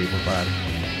clip, people, bud.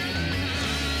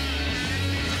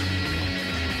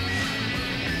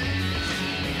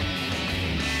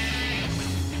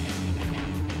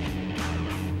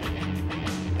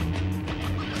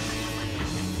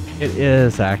 It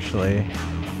is, actually.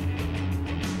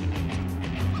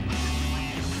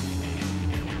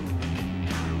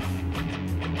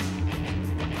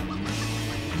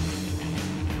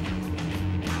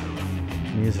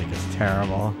 Music is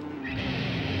terrible.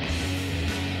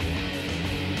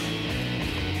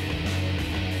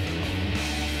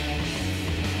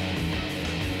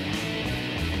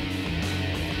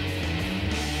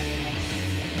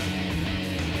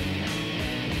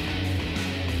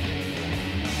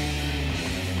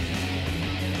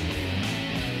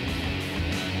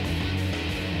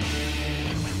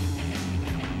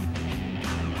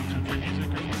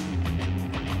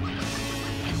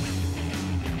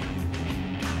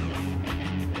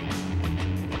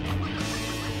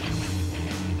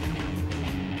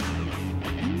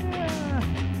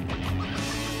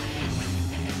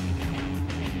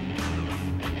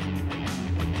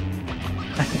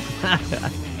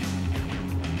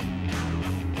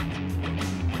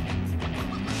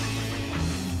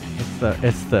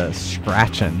 It's the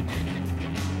scratching.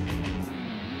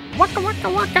 Waka waka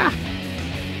waka.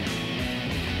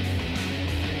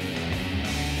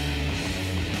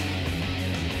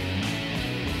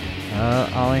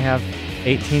 I only have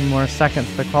 18 more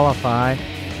seconds to qualify.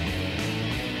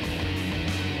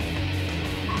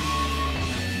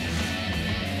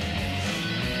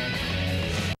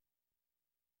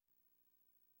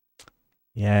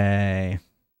 Yay.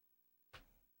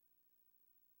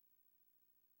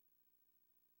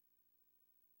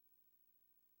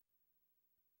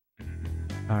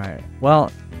 All right.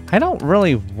 Well, I don't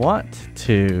really want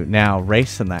to now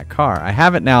race in that car. I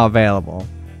have it now available.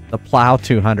 The Plow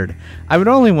 200. I would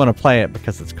only want to play it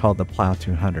because it's called the Plow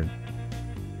 200.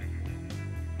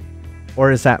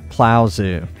 Or is that Plow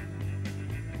Zoo?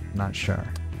 Not sure.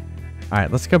 All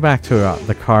right, let's go back to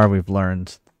the car we've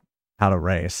learned how to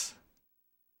race.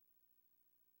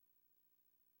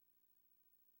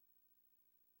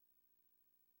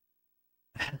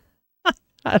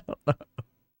 I don't know.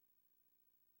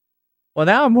 Well,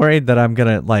 now I'm worried that I'm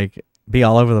gonna like be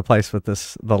all over the place with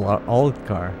the old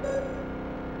car.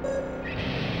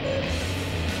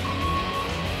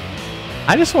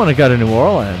 I just want to go to New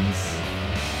Orleans.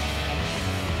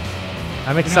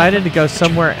 I'm excited to go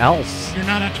somewhere else. You're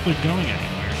not actually going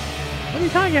anywhere. What are you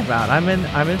talking about? I'm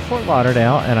in Fort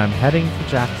Lauderdale and I'm heading to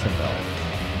Jacksonville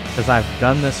because I've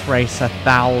done this race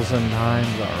 1,000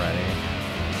 times already.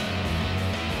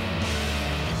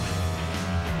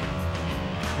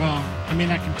 Well, I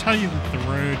mean, I can tell you that the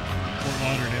road Fort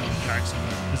Lauderdale to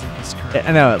Jacksonville isn't this curvy.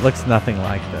 I know, it looks nothing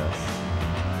like this.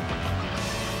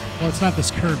 Well, it's not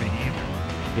this curvy either.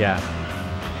 Yeah.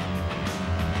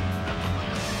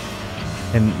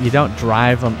 And you don't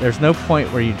drive on... There's no point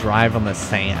where you drive on the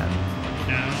sand.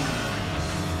 No.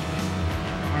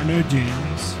 There are no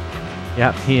dunes.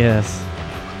 Yep, he is.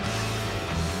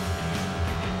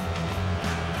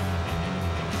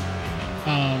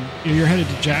 You're headed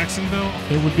to Jacksonville.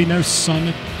 There would be no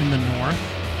sun in the north.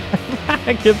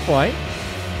 Good point.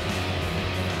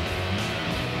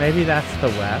 Maybe that's the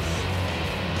west.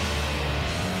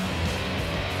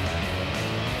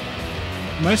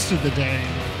 Most of the day,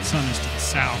 the sun is to the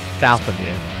south. South of you,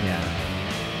 yeah.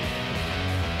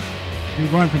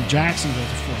 You're going from Jacksonville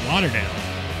to Fort Lauderdale.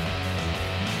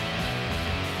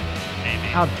 Maybe.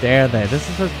 How dare they? This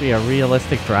is supposed to be a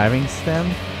realistic driving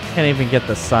sim. Can't even get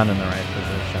the sun in the right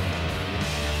position.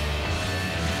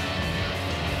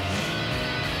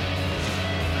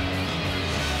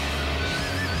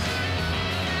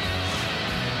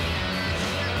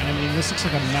 I mean, this looks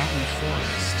like a mountain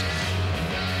forest.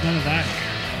 None of that here.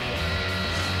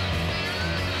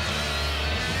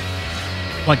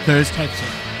 Like those types of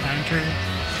pine trees?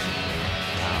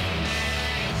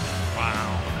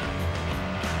 Wow.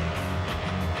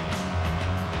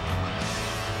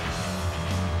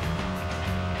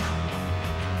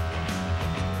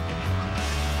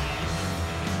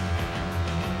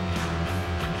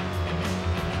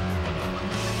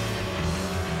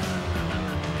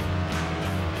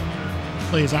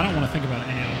 Please, I don't want to think about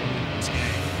any other women in this game.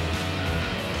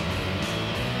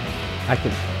 I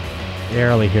can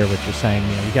barely hear what you're saying,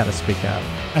 Neil. You gotta speak up.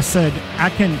 I said,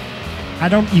 I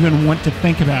don't even want to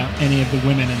think about any of the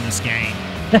women in this game.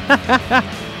 Like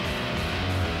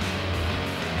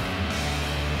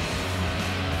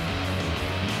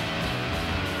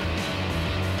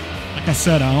I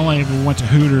said, I only ever went to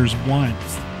Hooters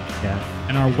once. Yeah.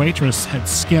 And our waitress had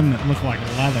skin that looked like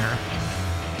leather.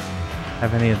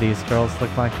 Have any of these girls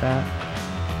look like that?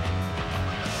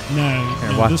 No.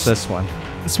 Here, no, watch this one.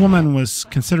 This woman was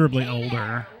considerably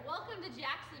older. Welcome to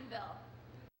Jacksonville.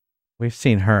 We've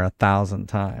seen her 1,000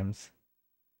 times.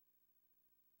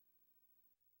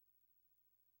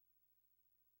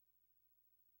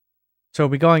 So are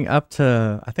we going up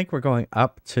to... I think we're going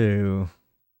up to...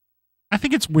 I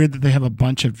think it's weird that they have a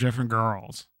bunch of different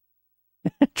girls.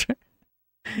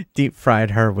 Deep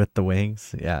fried her with the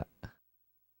wings. Yeah.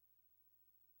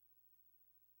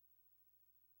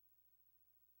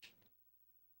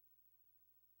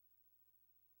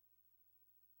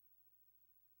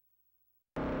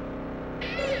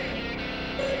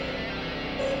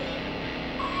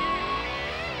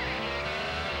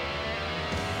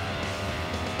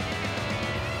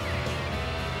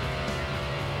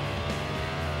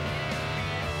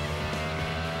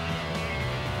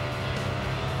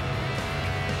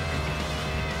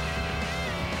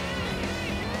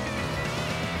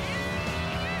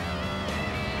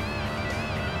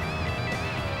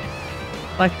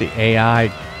 Like the AI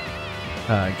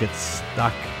gets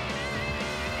stuck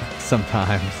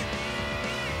sometimes.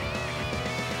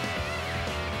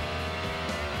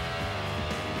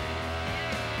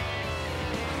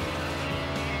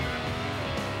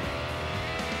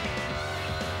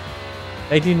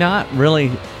 They do not really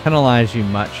penalize you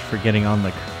much for getting on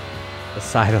the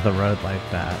side of the road like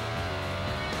that.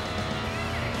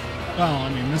 Well,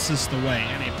 I mean, this is the way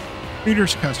any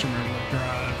Hooters customer would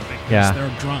drive because they're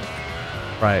drunk.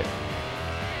 Right.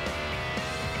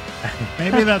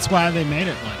 Maybe that's why they made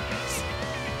it like this.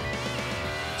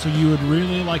 So you would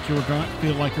really like feel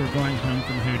like you were going home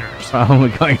from Hooters. Oh,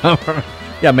 we're going home from...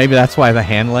 Yeah, maybe that's why the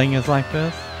handling is like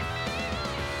this.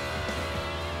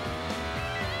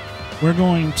 We're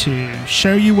going to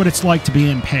show you what it's like to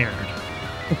be impaired.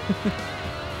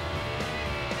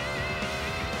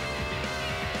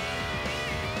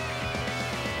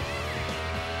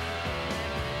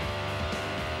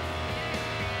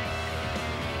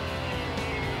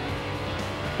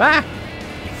 Ah!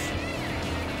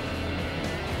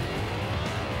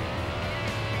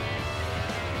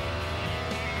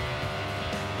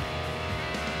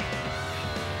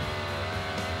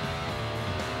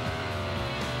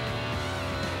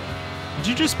 Did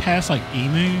you just pass like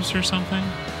emus or something?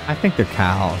 I think they're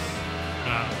cows.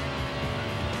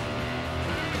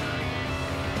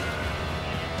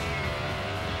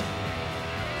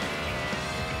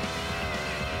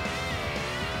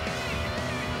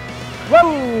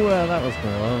 Whoa! That was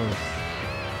close.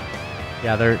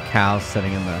 Yeah, they're cows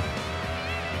sitting in the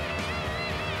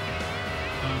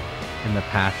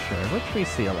pasture, which we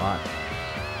see a lot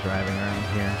driving around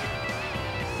here.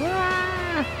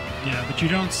 Ah! Yeah, but you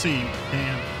don't see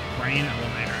damn grain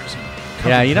elevators.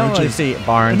 Yeah, you don't really see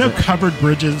barns. No covered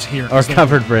bridges here. Or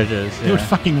covered bridges. They would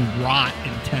fucking rot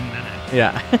in 10 minutes.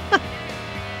 Yeah.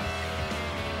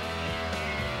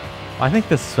 I think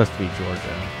this is supposed to be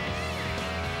Georgia.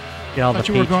 I thought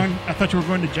you were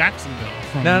going to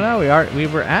Jacksonville. No, we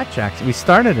were at Jackson. We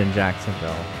started in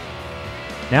Jacksonville.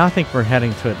 Now I think we're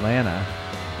heading to Atlanta.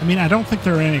 I mean, I don't think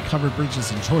there are any covered bridges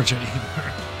in Georgia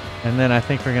either. And then I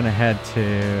think we're gonna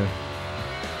after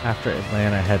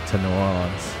Atlanta, head to New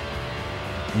Orleans.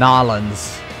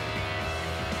 Nolans.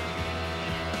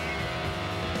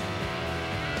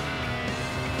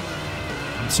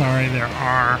 I'm sorry, there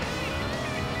are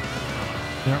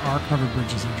covered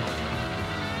bridges in Georgia.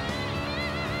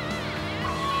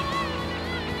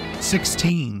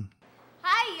 16.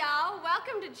 Hi, y'all.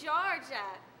 Welcome to Georgia.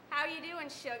 How you doing,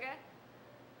 sugar?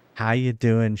 How you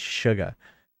doing, sugar?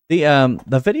 The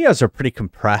videos are pretty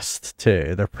compressed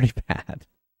too. They're pretty bad.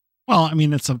 Well, I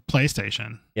mean, it's a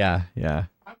PlayStation. Yeah.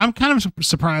 I'm kind of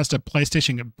surprised a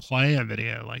PlayStation could play a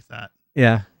video like that.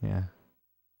 Yeah. All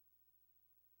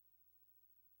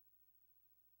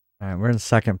right, we're in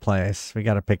second place. We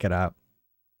got to pick it up.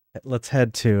 Let's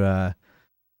head to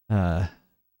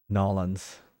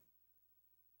Nolans.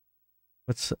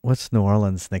 What's New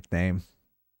Orleans' nickname?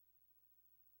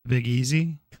 Big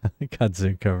Easy?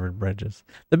 Kudzu covered bridges.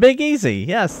 The Big Easy.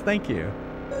 Yes, thank you.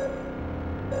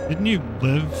 Didn't you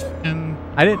live in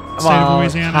state of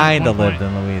Louisiana? Kind of lived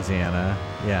in Louisiana.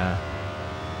 Yeah.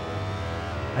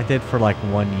 I did for like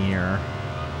 1 year.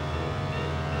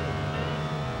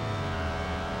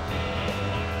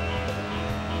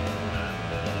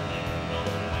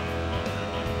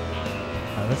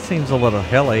 This seems a little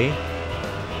hilly.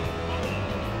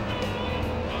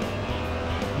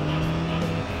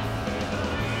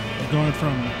 Going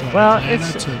from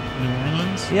Atlanta to New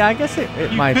Orleans? Yeah, I guess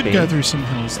it might be. You could go through some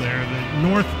hills there. The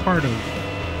north part of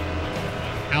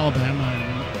Alabama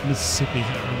and Mississippi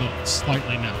are a little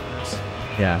slightly mountainous.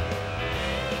 Yeah.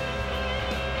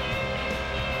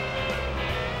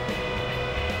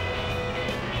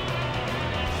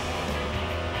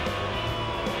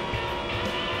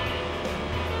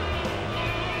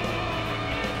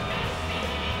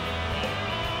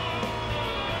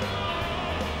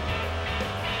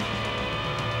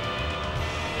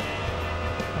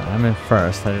 I'm in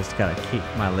first. I just gotta keep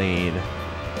my lead.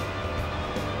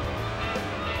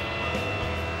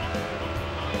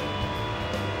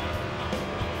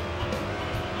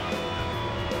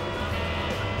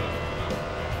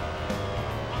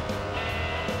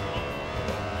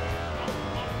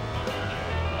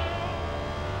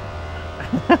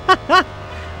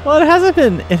 Well, it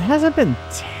hasn't been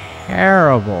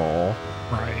terrible.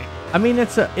 Right. I mean,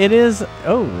 it is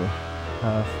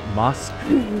moss.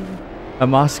 A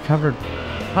moss-covered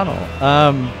tunnel.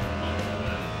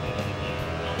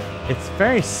 It's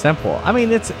very simple. I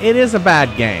mean, it is a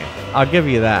bad game. I'll give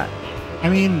you that. I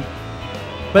mean,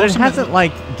 but it hasn't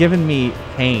like given me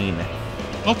pain.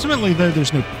 Ultimately, though,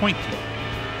 there's no point to it.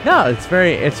 No, it's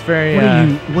very.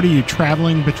 What are you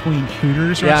traveling between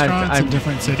Hooters restaurants in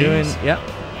different cities? Yep.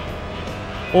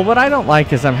 Well, what I don't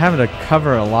like is I'm having to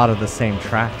cover a lot of the same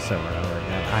tracks over and over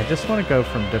again. I just want to go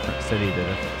from different city to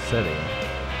different city.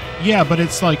 Yeah, but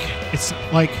it's like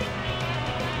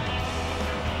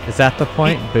Is that the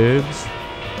point? Boobs?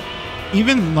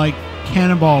 Even like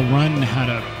Cannonball Run had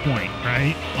a point,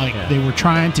 right? Like Yeah. they were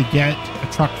trying to get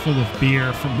a truck full of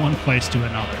beer from one place to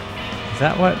another. Is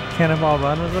that what Cannonball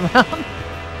Run was about?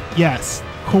 Yes,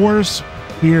 Coors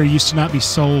beer used to not be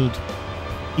sold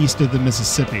east of the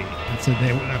Mississippi, and so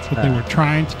that's what they were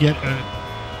trying to get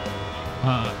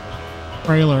a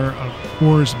trailer of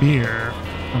Coors beer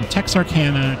from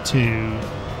Texarkana to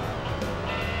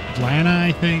Atlanta,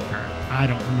 I think, or I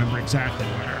don't remember exactly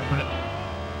where, but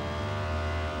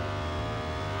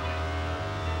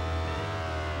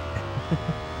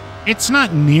it's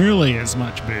not nearly as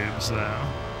much boobs, though.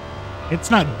 It's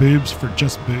not boobs for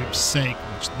just boobs' sake,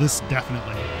 which this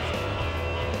definitely is.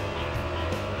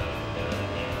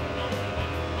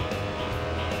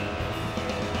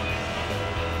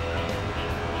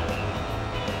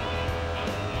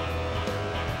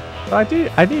 So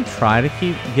I do try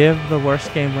to give the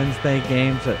Worst Game Wednesday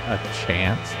games a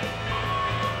chance.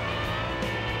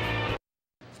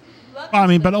 Well, I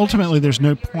mean, but ultimately, there's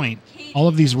no point. All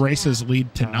of these races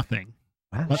lead to nothing.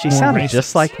 Wow, But she more sounded races.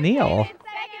 just like Neil.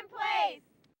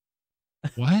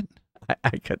 What?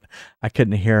 I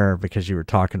couldn't hear her because you were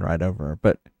talking right over her.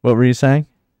 But what were you saying?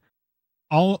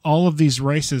 All of these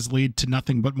races lead to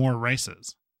nothing but more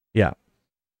races. Yeah.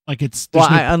 Like it's Well,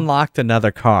 there's no- I unlocked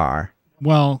another car.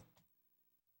 well,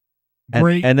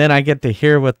 great. And then I get to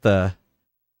hear what the...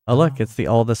 Oh, look, it's the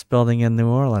oldest building in New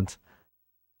Orleans.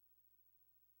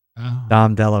 Oh.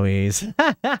 Dom DeLuise.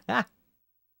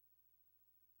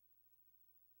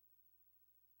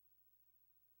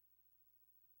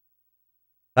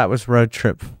 That was Road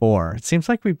Trip 4. It seems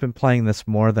like we've been playing this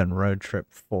more than Road Trip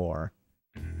 4.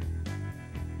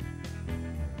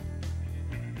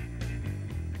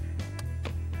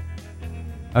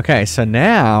 Okay, so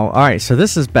now... Alright, so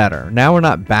this is better. Now we're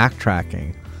not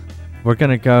backtracking. We're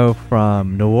going to go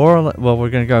from New Orleans... Well, we're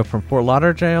going to go from Fort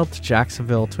Lauderdale to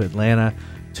Jacksonville to Atlanta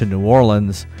to New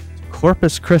Orleans to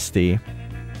Corpus Christi.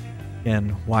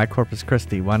 And why Corpus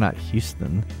Christi? Why not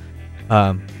Houston?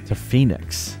 To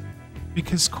Phoenix.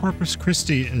 Because Corpus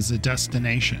Christi is a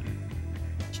destination.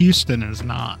 Houston is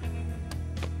not.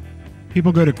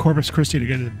 People go to Corpus Christi to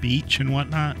go to the beach and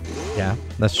whatnot. Yeah,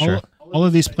 that's true. All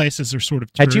of these places are sort of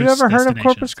Had you tourist ever heard of destinations.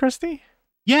 Corpus Christi?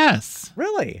 Yes.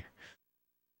 Really?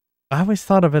 I always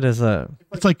thought of it as a...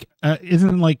 It's like, isn't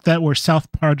it like that where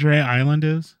South Padre Island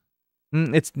is?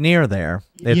 It's near there.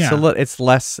 It's Yeah. it's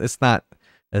less... It's not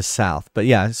as south. But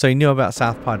yeah, so you knew about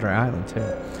South Padre Island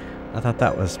too. I thought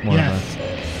that was more of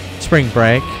a... Spring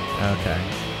break? Okay.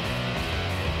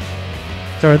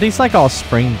 So are these like all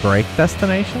spring break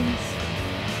destinations?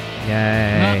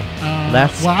 Yay.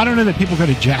 Well, I don't know that people go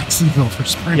to Jacksonville for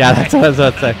spring Yeah, break. that's what I was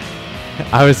about to say.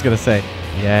 I was going to say,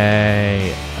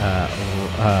 yay,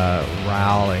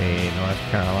 Raleigh, North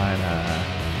Carolina.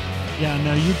 Yeah,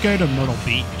 no, you'd go to Myrtle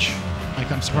Beach.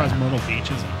 Like, I'm surprised Myrtle Beach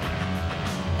isn't there.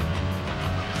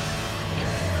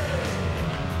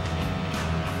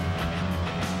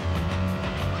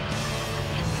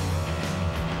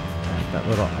 That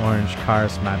little orange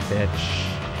car's my bitch.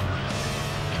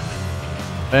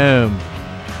 Boom.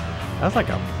 That was like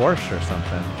a Porsche or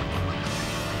something.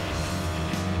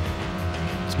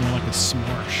 It's more like a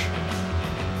smorsh.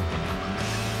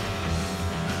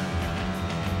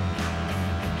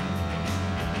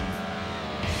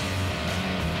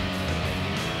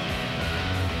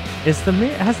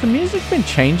 Has the music been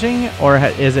changing, or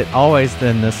is it always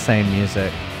been the same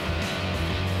music?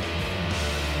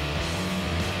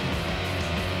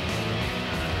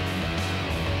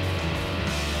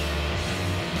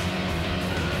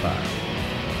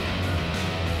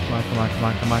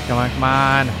 Come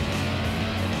on.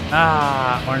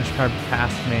 Ah, orange car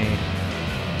passed me.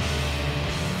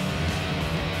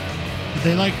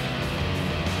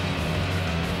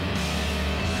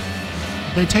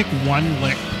 They take one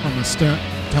lick from the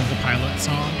Temple Pilot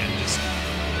song and just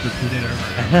repeat it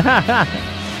over.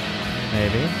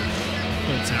 Maybe. That's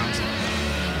what it sounds like.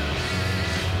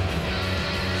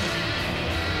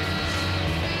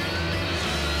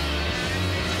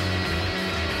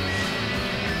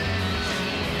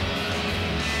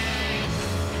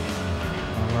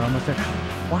 Oh, we're almost there.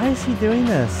 Why is he doing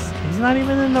this? He's not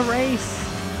even in the race.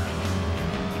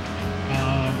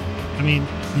 I mean,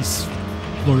 he's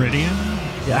Floridian.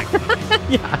 Yeah.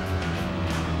 Yeah.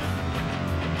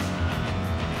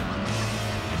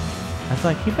 I was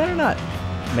like, he better not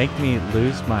make me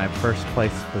lose my first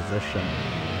place position.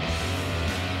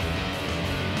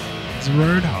 He's a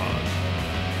road hog.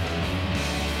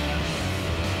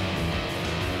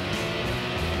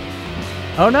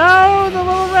 Oh no, the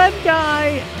little red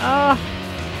guy.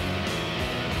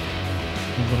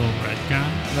 The little red guy?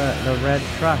 The red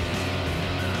truck.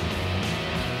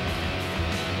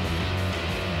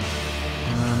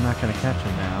 I'm not going to catch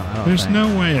him now. I don't There's think.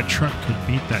 no way a truck could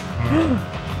beat that car.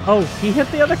 Oh, he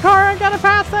hit the other car. I got to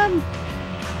pass him.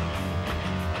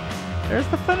 There's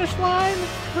the finish line.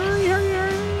 Hurry, hurry,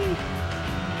 hurry.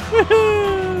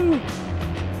 Woohoo!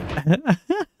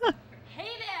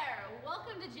 Hey there!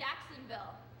 Welcome to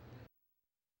Jacksonville.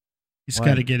 He's What?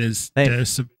 got to get his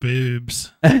dose of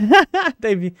boobs.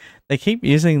 they keep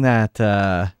using that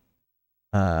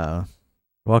Welcome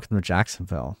to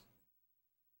Jacksonville.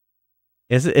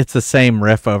 It's the same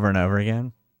riff over and over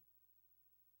again?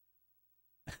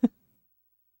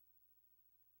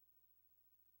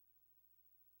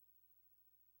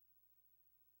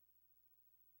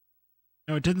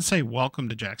 No, it didn't say welcome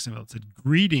to Jacksonville. It said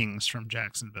greetings from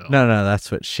Jacksonville. No,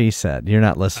 that's what she said. You're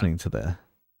not listening to the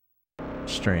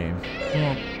stream.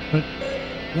 Well, but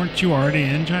weren't you already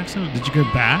in Jacksonville? Did you go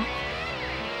back?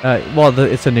 Well,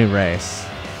 it's a new race.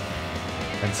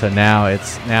 And so now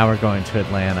we're going to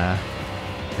Atlanta.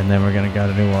 And then we're going to go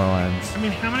to New Orleans. I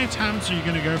mean, how many times are you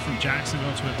going to go from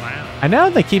Jacksonville to Atlanta? I know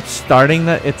they keep starting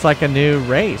it's like a new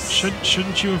race.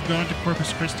 Shouldn't you have gone to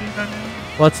Corpus Christi by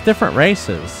now? Well, it's different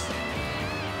races.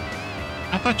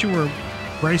 I thought you were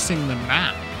racing the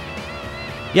map.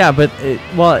 Yeah, but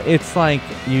it's like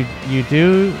you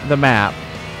do the map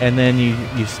and then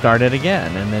you start it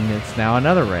again and then it's now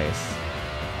another race.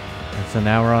 And so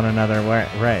now we're on another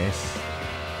race.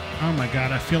 Oh my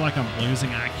god, I feel like I'm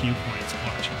losing IQ points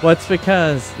watching. Well, it's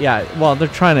because, they're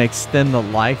trying to extend the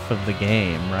life of the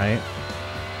game, right?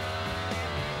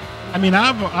 I mean,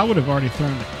 I would have already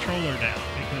thrown the controller down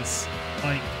because,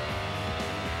 like,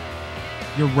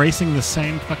 you're racing the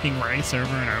same fucking race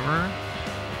over and over.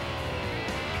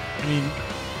 I mean,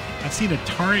 I've seen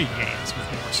Atari games with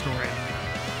more story than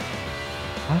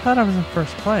that. I thought I was in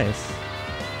first place.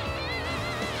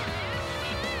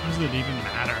 Does it even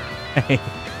matter?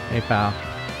 Hey, pal.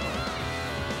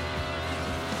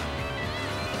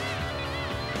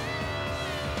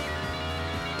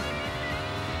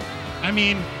 I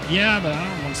mean, yeah, but I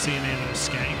don't want to see any of those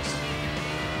skanks.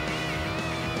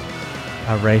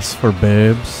 A race for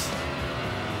boobs.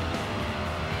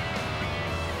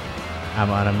 I'm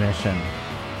on a mission.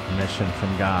 A mission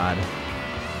from God.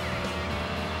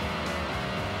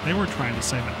 They were trying to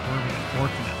save an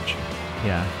orphanage.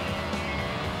 Yeah.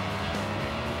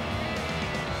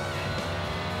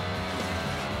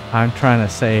 I'm trying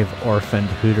to save orphaned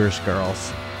Hooters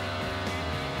girls.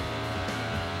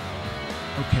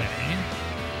 Okay.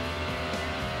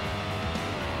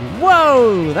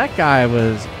 Whoa! That guy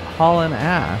was hauling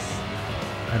ass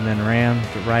and then rammed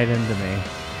right into me.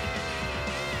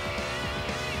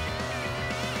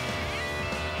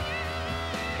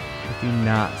 I do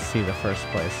not see the first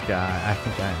place guy. I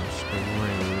think I'm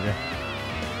screwed.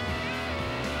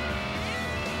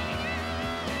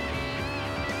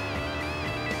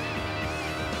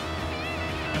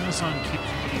 Amazon keeps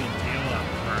putting a deal up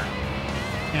for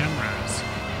cameras,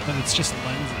 but it's just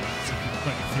lenses. If you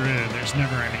click through, there's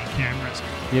never any cameras.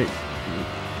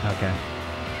 Okay.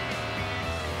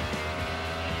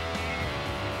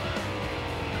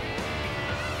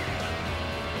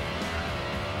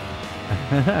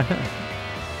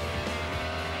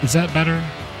 Is that better?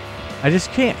 I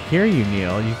just can't hear you,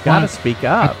 Neil. You've got to speak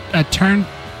up. I turned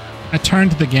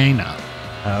the gain up.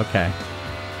 Okay.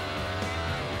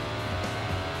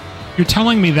 You're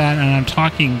telling me that, and I'm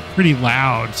talking pretty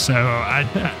loud, so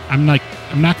I'm not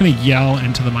going to yell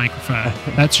into the microphone.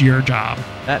 That's your job.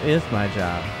 That is my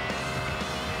job.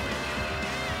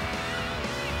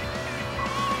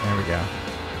 There we go.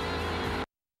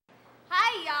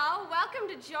 Hi, y'all. Welcome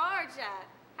to Georgia.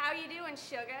 How you doing,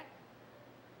 sugar?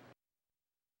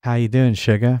 How you doing,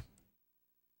 sugar?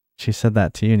 She said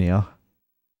that to you, Neil.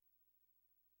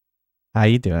 How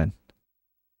you doing?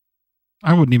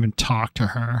 I wouldn't even talk to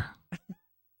her.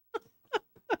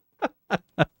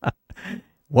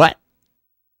 What?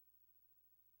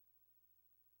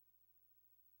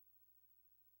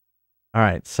 All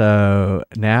right, so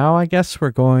now I guess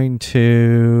we're going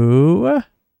to...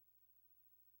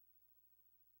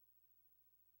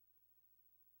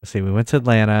 Let's see, we went to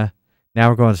Atlanta. Now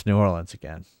we're going to New Orleans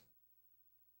again.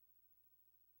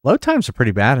 Load times are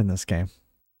pretty bad in this game.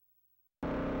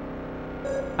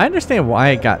 I understand why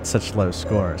it got such low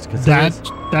scores. Cause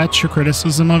that's your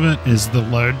criticism of it, is the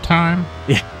load time?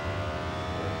 Yeah.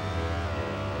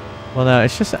 Well, no,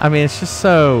 it's just, I mean, it's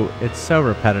so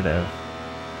repetitive.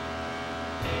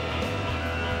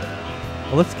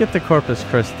 Well, let's get to Corpus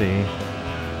Christi.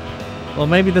 Well,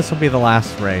 maybe this will be the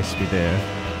last race we do.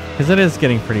 Because it is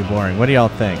getting pretty boring. What do y'all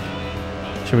think?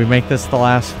 Should we make this the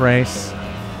last race?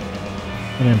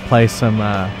 And then play some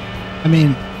I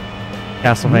mean,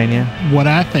 Castlevania. what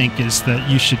I think is that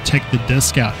you should take the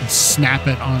disc out and snap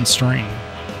it on string.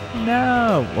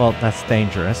 No. Well, that's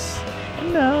dangerous.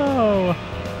 No.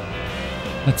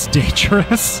 That's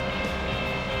dangerous.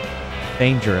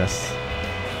 Dangerous.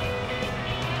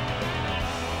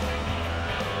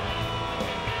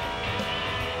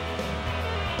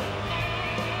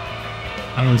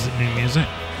 Oh, is it new music?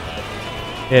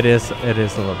 It is a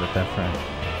little bit different.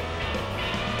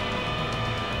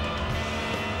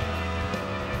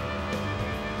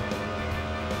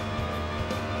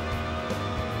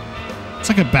 It's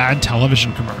like a bad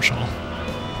television commercial.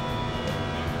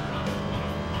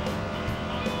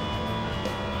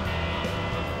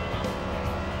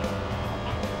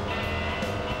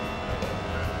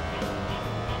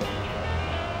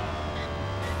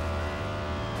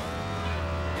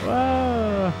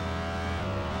 Whoa.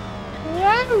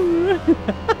 Whoa.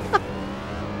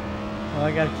 Well,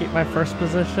 I gotta keep my first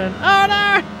position. Oh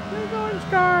no! There's orange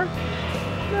car!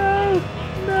 No!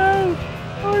 No!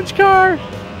 Orange car!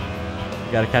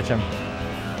 You gotta catch him.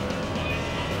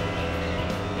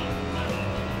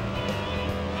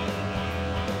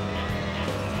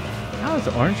 How does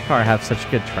the orange car have such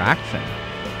good traction?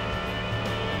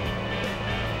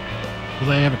 Well,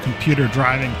 they have a computer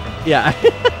driving. Yeah.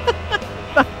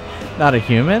 Not a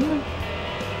human?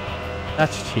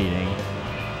 That's cheating.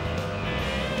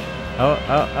 Oh.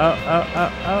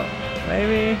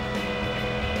 Maybe.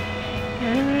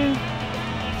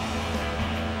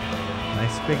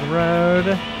 Nice big road.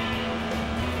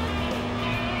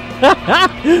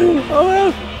 Oh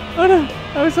no! Oh no!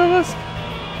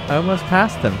 I almost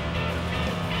passed him.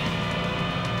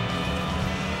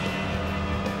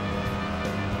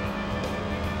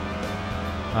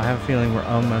 I have a feeling we're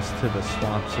almost to the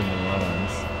swamps in New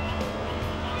Orleans.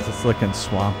 It's looking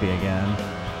swampy again.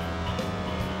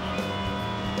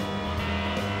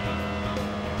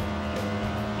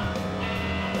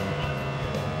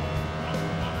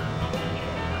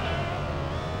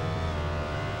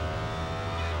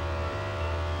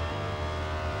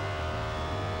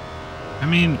 I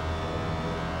mean,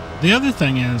 the other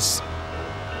thing is,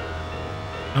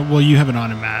 well, you have an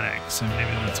automatic, so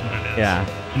maybe that's what it is. Yeah.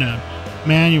 No,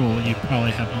 manual, you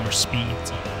probably have more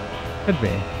speeds. Could be.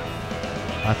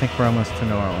 I think we're almost to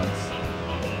New Orleans.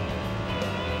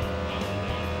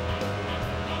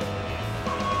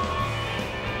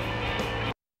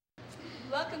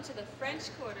 Welcome to the French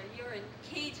Quarter. You're in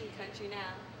Cajun country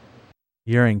now.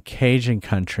 You're in Cajun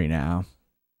country now.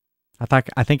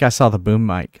 I think I saw the boom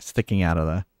mic sticking out of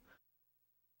the...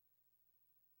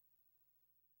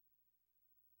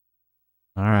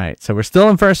 All right, so we're still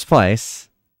in first place,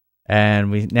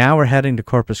 and now we're heading to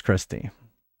Corpus Christi.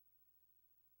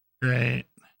 Great.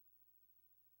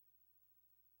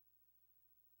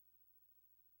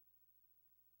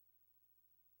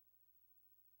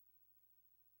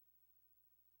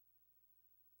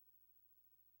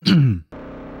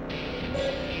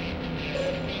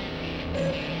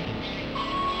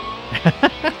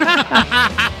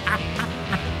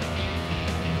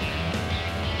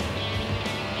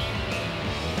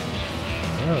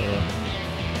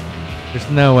 There's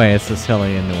no way it's this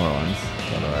hilly in New Orleans,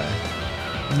 by the way.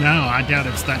 No, I doubt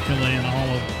it's that hilly in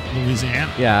all of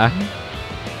Louisiana. Yeah.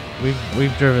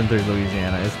 We've driven through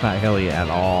Louisiana. It's not hilly at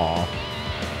all.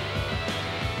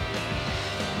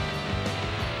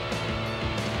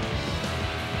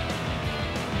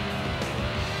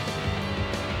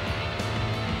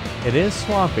 It is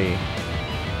swampy.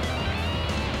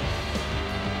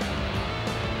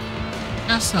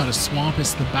 That's not a swamp,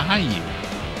 it's the bayou.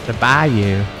 The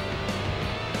bayou.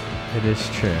 It is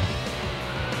true.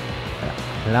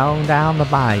 Along down the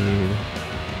bayou.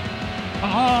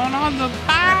 On the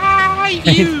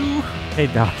bayou. Hey,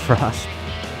 Doc Frost.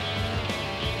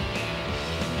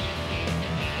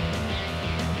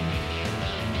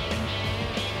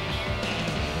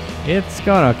 It's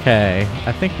going okay.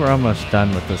 I think we're almost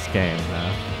done with this game,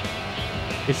 though.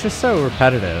 It's just so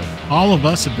repetitive. All of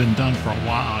us have been done for a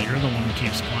while. You're the one who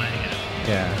keeps playing it.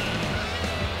 Yeah.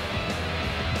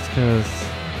 It's because...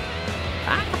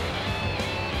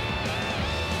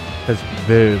 Because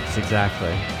boobs,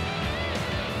 exactly.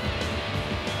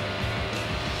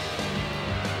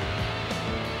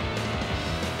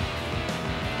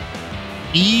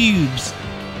 Eubes.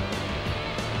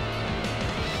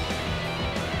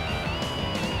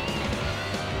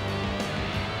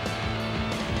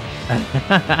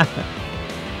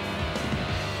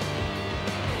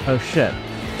 Oh shit.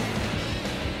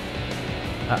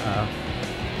 Uh-oh.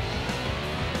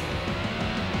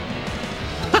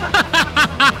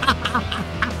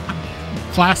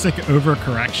 Classic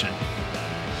overcorrection.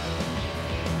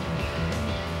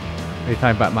 you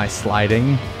talking about my sliding?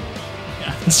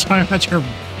 Yeah, it's talking about your.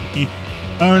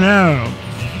 Oh no.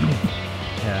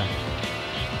 Yeah.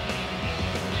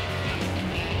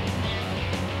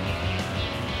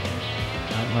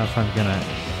 I don't know if I'm gonna.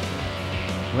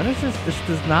 What is this? This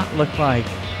does not look like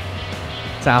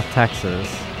South Texas.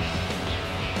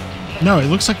 No, it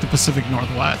looks like the Pacific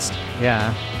Northwest.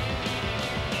 Yeah.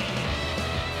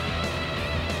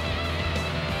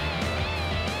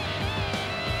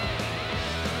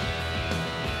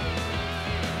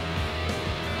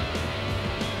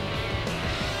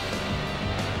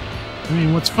 I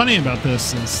mean, what's funny about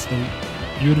this is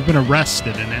you would have been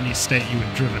arrested in any state you would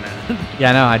have driven in.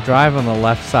 Yeah, no, I drive on the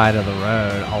left side of the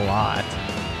road a lot.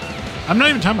 I'm not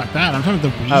even talking about that. I'm talking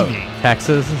about the weaving. Oh,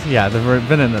 Texas? Yeah, they've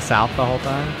been in the South the whole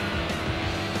time.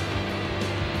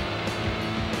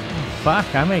 Oh,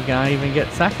 fuck, I may not even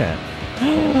get second.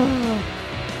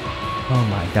 Oh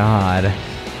my god.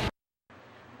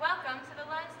 Welcome to the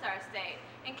Lone Star State.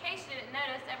 In case you didn't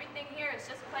notice, everything here is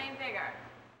just plain bigger.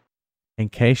 In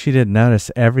case you didn't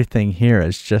notice, everything here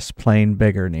is just plain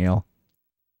bigger, Neil.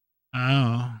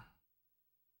 Oh.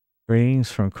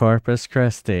 Greetings from Corpus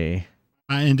Christi.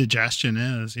 My indigestion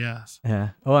is, yes. Yeah.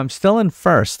 Oh, I'm still in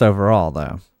first overall,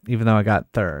 though, even though I got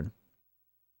third.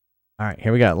 All right,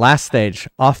 here we go. Last stage,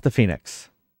 off the Phoenix.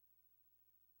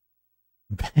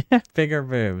 Bigger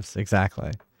boobs,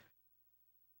 exactly.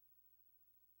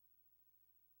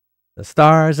 The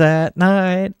stars at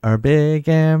night are big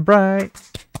and bright,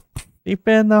 deep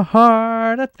in the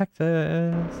heart of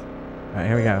Texas. All right,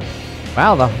 here we go.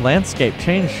 Wow, the landscape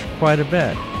changed quite a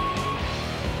bit.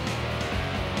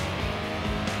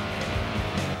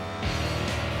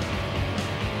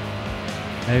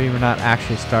 Maybe we're not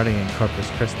actually starting in Corpus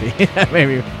Christi.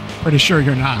 Maybe. Pretty sure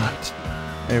you're not.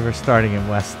 Maybe we're starting in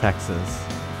West Texas.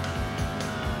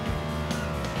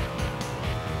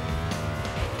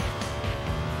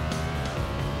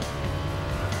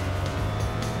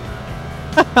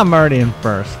 I'm already in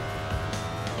first.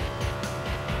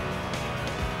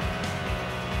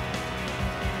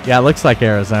 Yeah, it looks like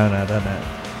Arizona, doesn't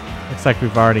it? Looks like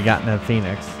we've already gotten to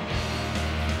Phoenix.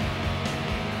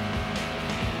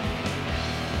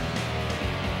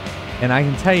 And I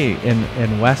can tell you,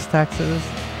 in West Texas,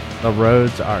 the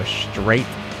roads are straight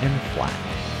and flat.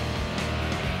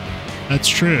 That's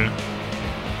true.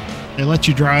 They let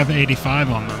you drive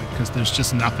 85 on them because there's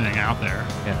just nothing out there.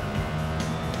 Yeah.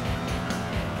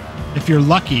 If you're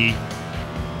lucky,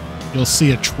 you'll see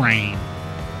a train.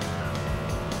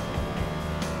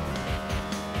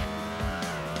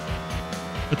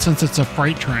 But since it's a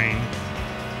freight train,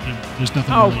 there's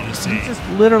nothing really to see. He just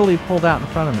literally pulled out in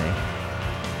front of me.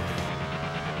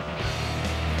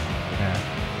 Yeah.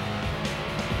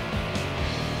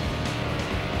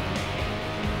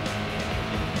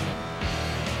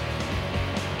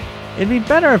 It'd be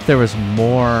better if there was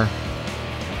more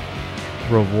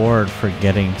reward for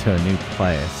getting to a new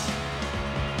place.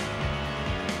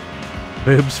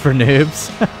 Boobs for noobs.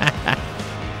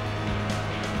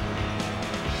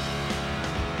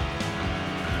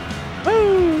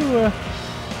 Woo!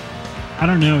 I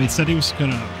don't know. He said he was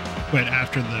going to quit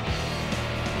after the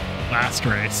last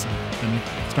race. And then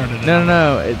he started.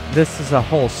 No. This is a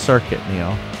whole circuit,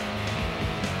 Neil.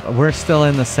 We're still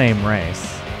in the same race.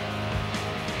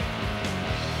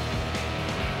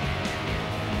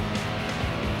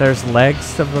 There's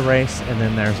legs of the race, and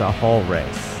then there's a whole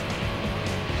race.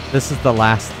 This is the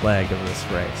last leg of this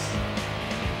race.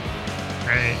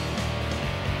 Right.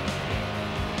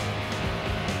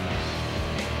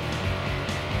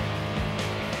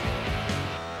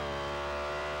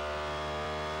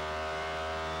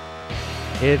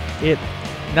 It,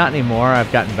 not anymore.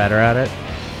 I've gotten better at it.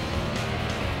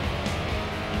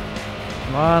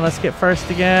 Come on, let's get first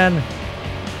again.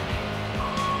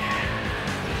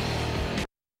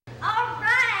 All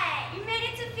right, you made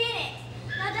it to Phoenix.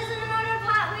 Now, doesn't an order of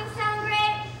hot wings sound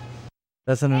great?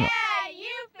 Doesn't it? Yeah,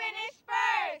 you finished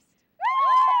first.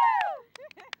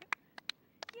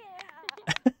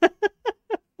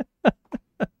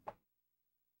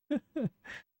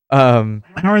 Yeah.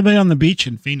 How are they on the beach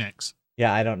in Phoenix?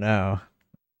 Yeah, I don't know.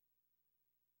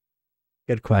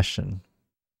 Good question.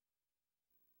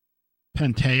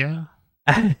 Pantea?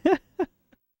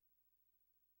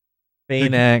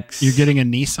 Phoenix. You're getting a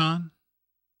Nissan?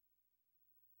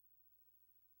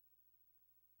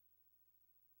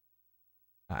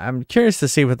 I'm curious to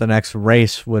see what the next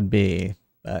race would be,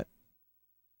 but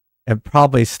and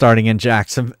probably starting in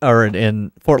Jackson or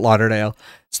in Fort Lauderdale.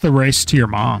 It's the race to your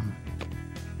mom.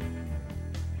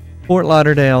 Fort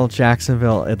Lauderdale,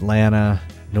 Jacksonville, Atlanta,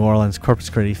 New Orleans, Corpus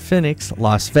Christi, Phoenix,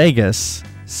 Las Vegas,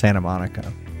 Santa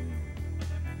Monica.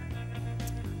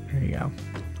 There you go.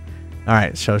 All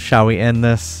right, so shall we end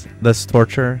this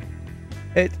torture?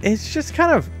 It's just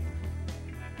kind of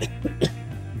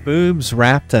boobs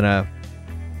wrapped in a...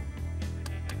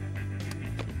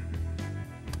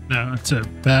 No, it's a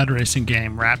bad racing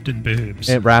game wrapped in boobs.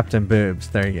 It wrapped in boobs.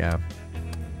 There you go.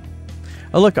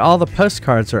 Oh, look, all the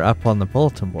postcards are up on the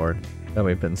bulletin board that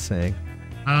we've been seeing.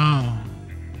 Oh.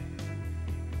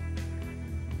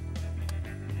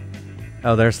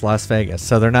 Oh, there's Las Vegas.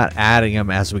 So they're not adding them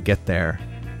as we get there.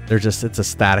 They're just, it's a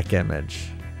static image.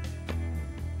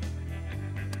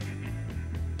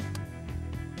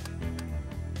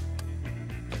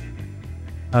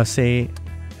 Oh, see,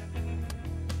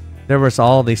 there was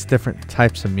all these different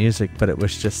types of music, but it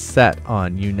was just set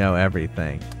on You Know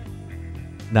Everything,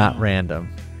 not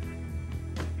random.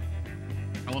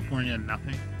 California,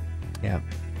 nothing. Yeah.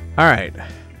 All right.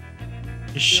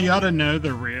 She ought to know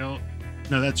the real.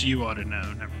 No, that's You Ought to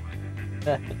Know. Never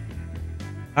mind.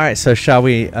 All right. So shall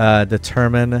we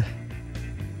determine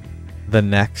the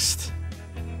next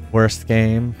worst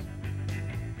game?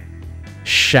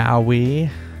 Shall we?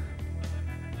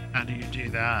 How do you do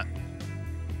that?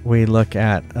 We look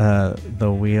at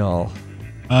the wheel.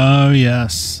 Oh,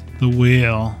 yes. The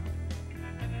wheel.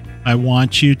 I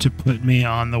want you to put me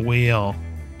on the wheel.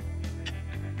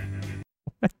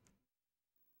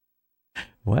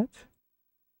 What?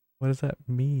 What does that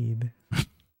mean?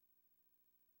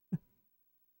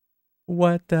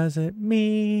 What does it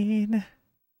mean?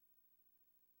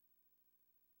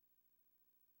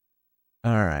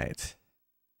 All right.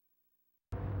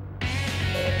 Oh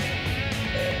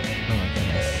my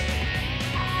goodness.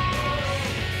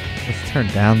 Let's turn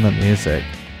down the music.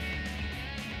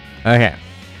 Okay.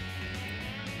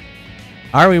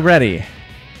 Are we ready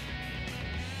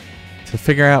to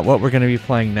figure out what we're going to be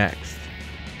playing next?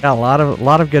 Got a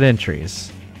lot of good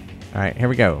entries. All right, here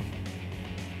we go.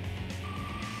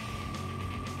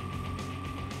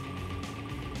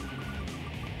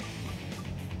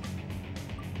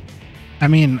 I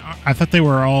mean, I thought they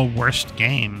were all worst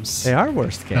games. They are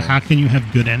worst So games. how can you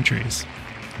have good entries?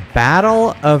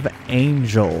 Battle of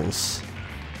Angels.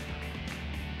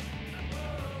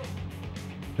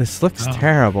 This looks Oh.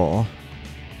 terrible.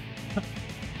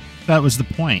 That was the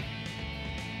point.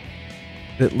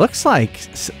 It looks like...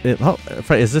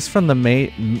 is this from the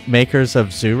makers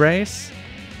of Zoo Race?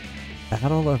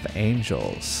 Battle of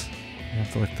Angels. I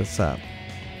have to look this up.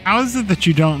 How is it that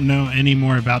you don't know any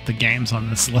more about the games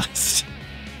on this list?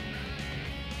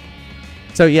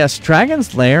 So yes,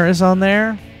 Dragon's Lair is on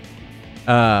there.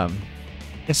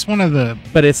 It's one of the...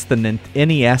 But it's the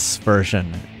NES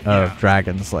version of Yeah.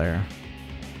 Dragon's Lair.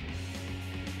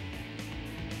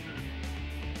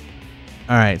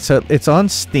 Alright, so it's on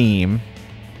Steam.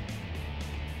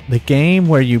 The game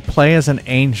where you play as an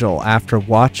angel after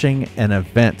watching an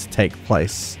event take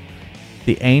place.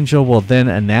 The angel will then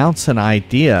announce an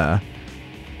idea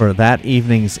for that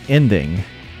evening's ending.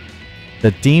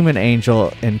 The demon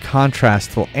angel, in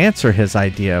contrast, will answer his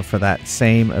idea for that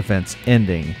same event's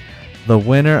ending. The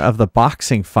winner of the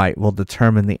boxing fight will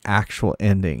determine the actual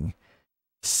ending.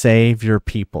 Save your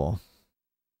people.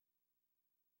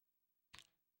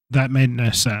 That made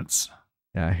no sense.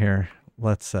 Yeah, here,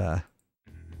 let's turn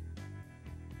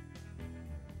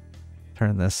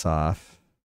this off.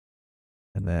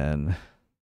 And then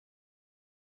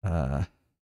okay.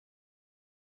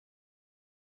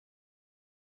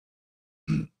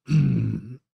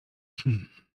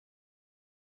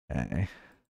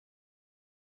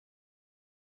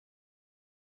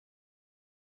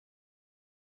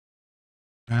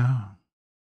 Oh.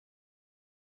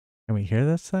 Can we hear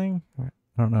this thing? I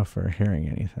don't know if we're hearing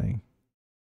anything.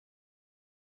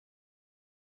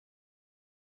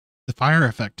 The fire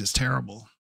effect is terrible.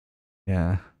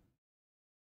 Yeah.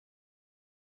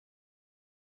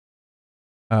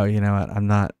 Oh, you know what? I'm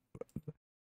not.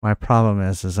 My problem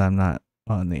is I'm not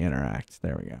on the interact.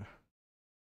 There we go.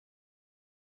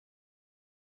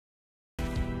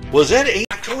 Was that I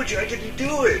told you I didn't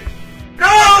do it.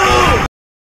 No!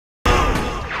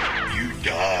 You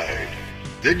died.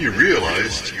 Then you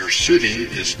realized your city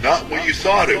is not what you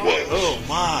thought it was. Oh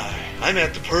my, I'm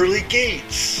at the pearly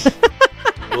gates.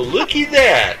 Well, looky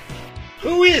that.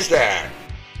 Who is that?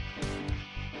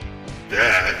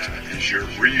 That is your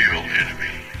real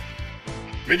enemy.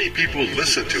 Many people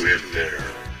listen to him there.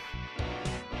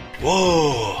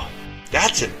 Whoa,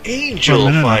 that's an For angel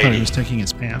a minute, I thought he fighting. was taking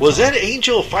his pants Was off. that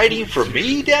angel fighting for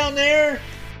me down there?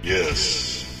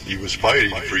 Yes, he was fighting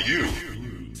for you.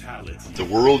 The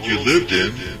world you lived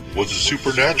in was a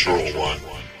supernatural one.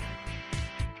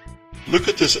 Look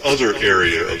at this other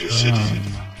area of the city.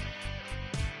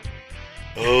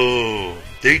 Oh,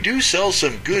 They do sell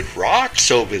some good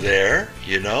rocks over there,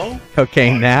 you know?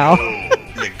 Cocaine now.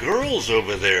 The girls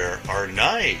over there are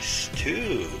nice,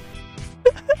 too.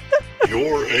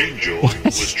 Your angel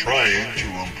was trying to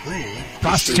improve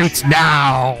Prostitutes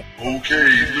now. Okay,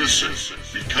 listen.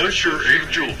 Because your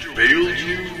angel failed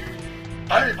you,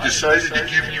 I decided to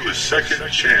give you a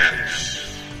second chance.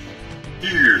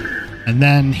 Here. And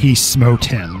then he smote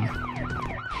him.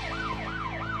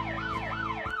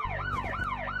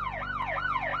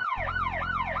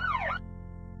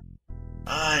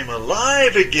 I'm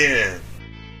alive again.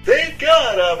 Thank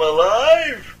God I'm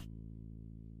alive.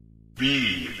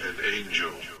 Be an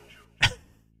angel.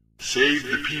 Save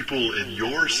the people in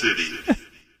your city.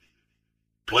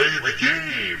 Play the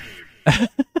game.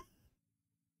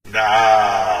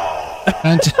 Now.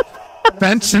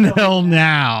 Fentanyl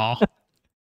now.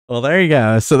 Well, there you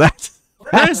go. So that's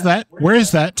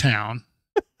Where's that town?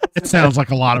 It sounds like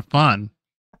a lot of fun.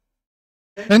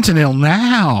 Fentanyl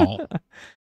now.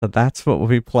 so that's what we'll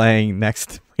be playing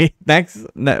next week. Next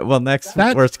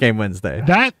Worst Game Wednesday.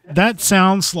 That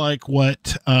sounds like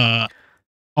what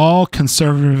all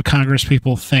conservative Congress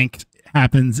people think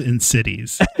happens in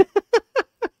cities.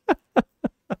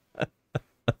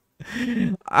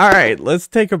 All right, let's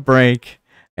take a break,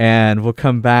 and we'll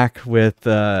come back with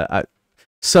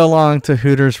So Long to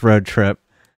Hooters Road Trip,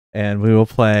 and we will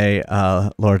play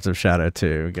Lords of Shadow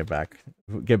 2. Get back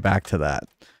to that.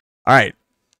 All right,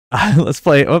 let's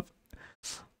play. Oh,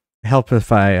 help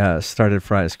if I started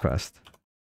Fry's Quest.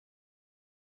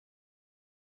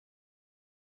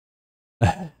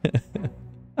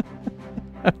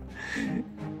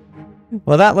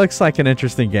 Well, that looks like an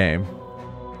interesting game.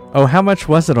 Oh, how much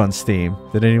was it on Steam?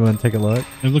 Did anyone take a look?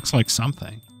 It looks like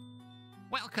something.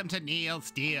 Welcome to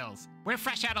Neil's Deals. We're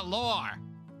fresh out of lore.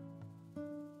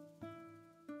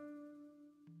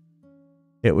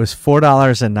 It was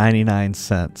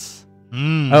 $4.99.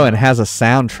 Oh, and it has a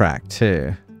soundtrack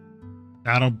too.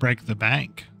 That'll break the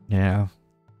bank. Yeah.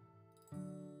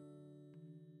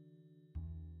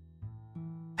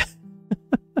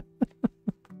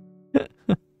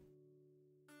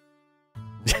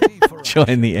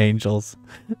 Join the angels.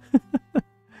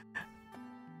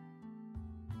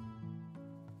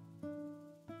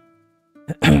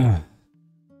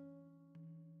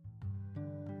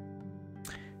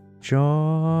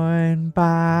 Joined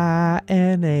by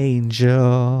an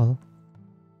angel.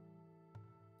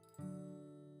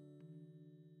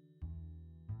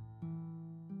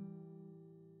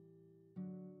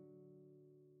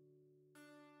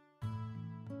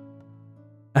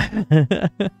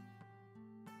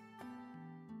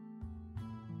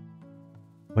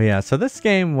 Well, yeah, so this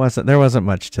game there wasn't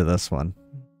much to this one.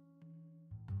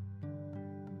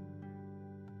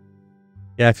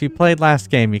 Yeah, if you played last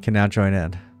game, you can now join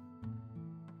in.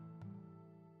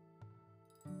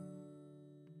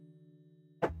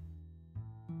 Oh,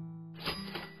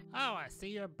 I see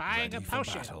you're buying a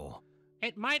potion.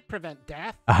 It might prevent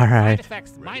death. All right. Side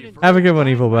effects might Have a good one,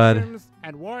 evil bud. mushrooms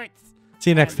and warts.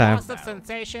 See you next time. Loss of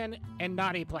sensation in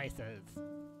naughty places.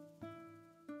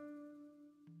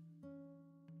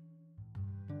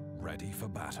 Ready for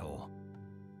battle.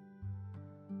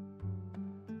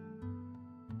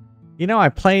 You know, I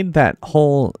played that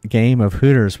whole game of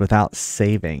Hooters without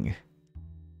saving.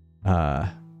 And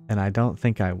I don't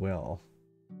think I will.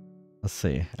 Let's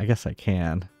see. I guess I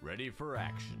can. Ready for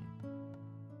action.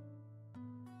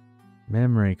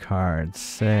 Memory card.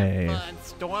 Save. Have fun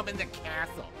storming the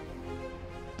castle.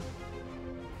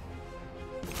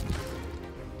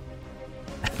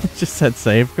 It just said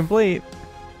save complete.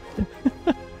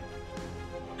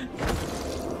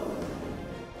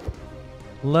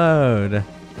 Load.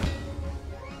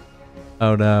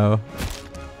 Oh no.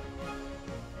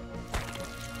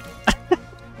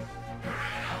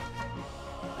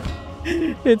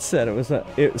 It said it was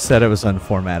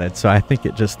unformatted, so I think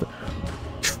it just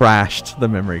trashed the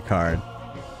memory card.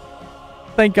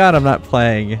 Thank God I'm not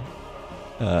playing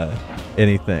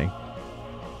anything.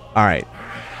 All right.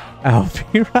 I'll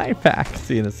be right back.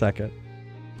 See you in a second.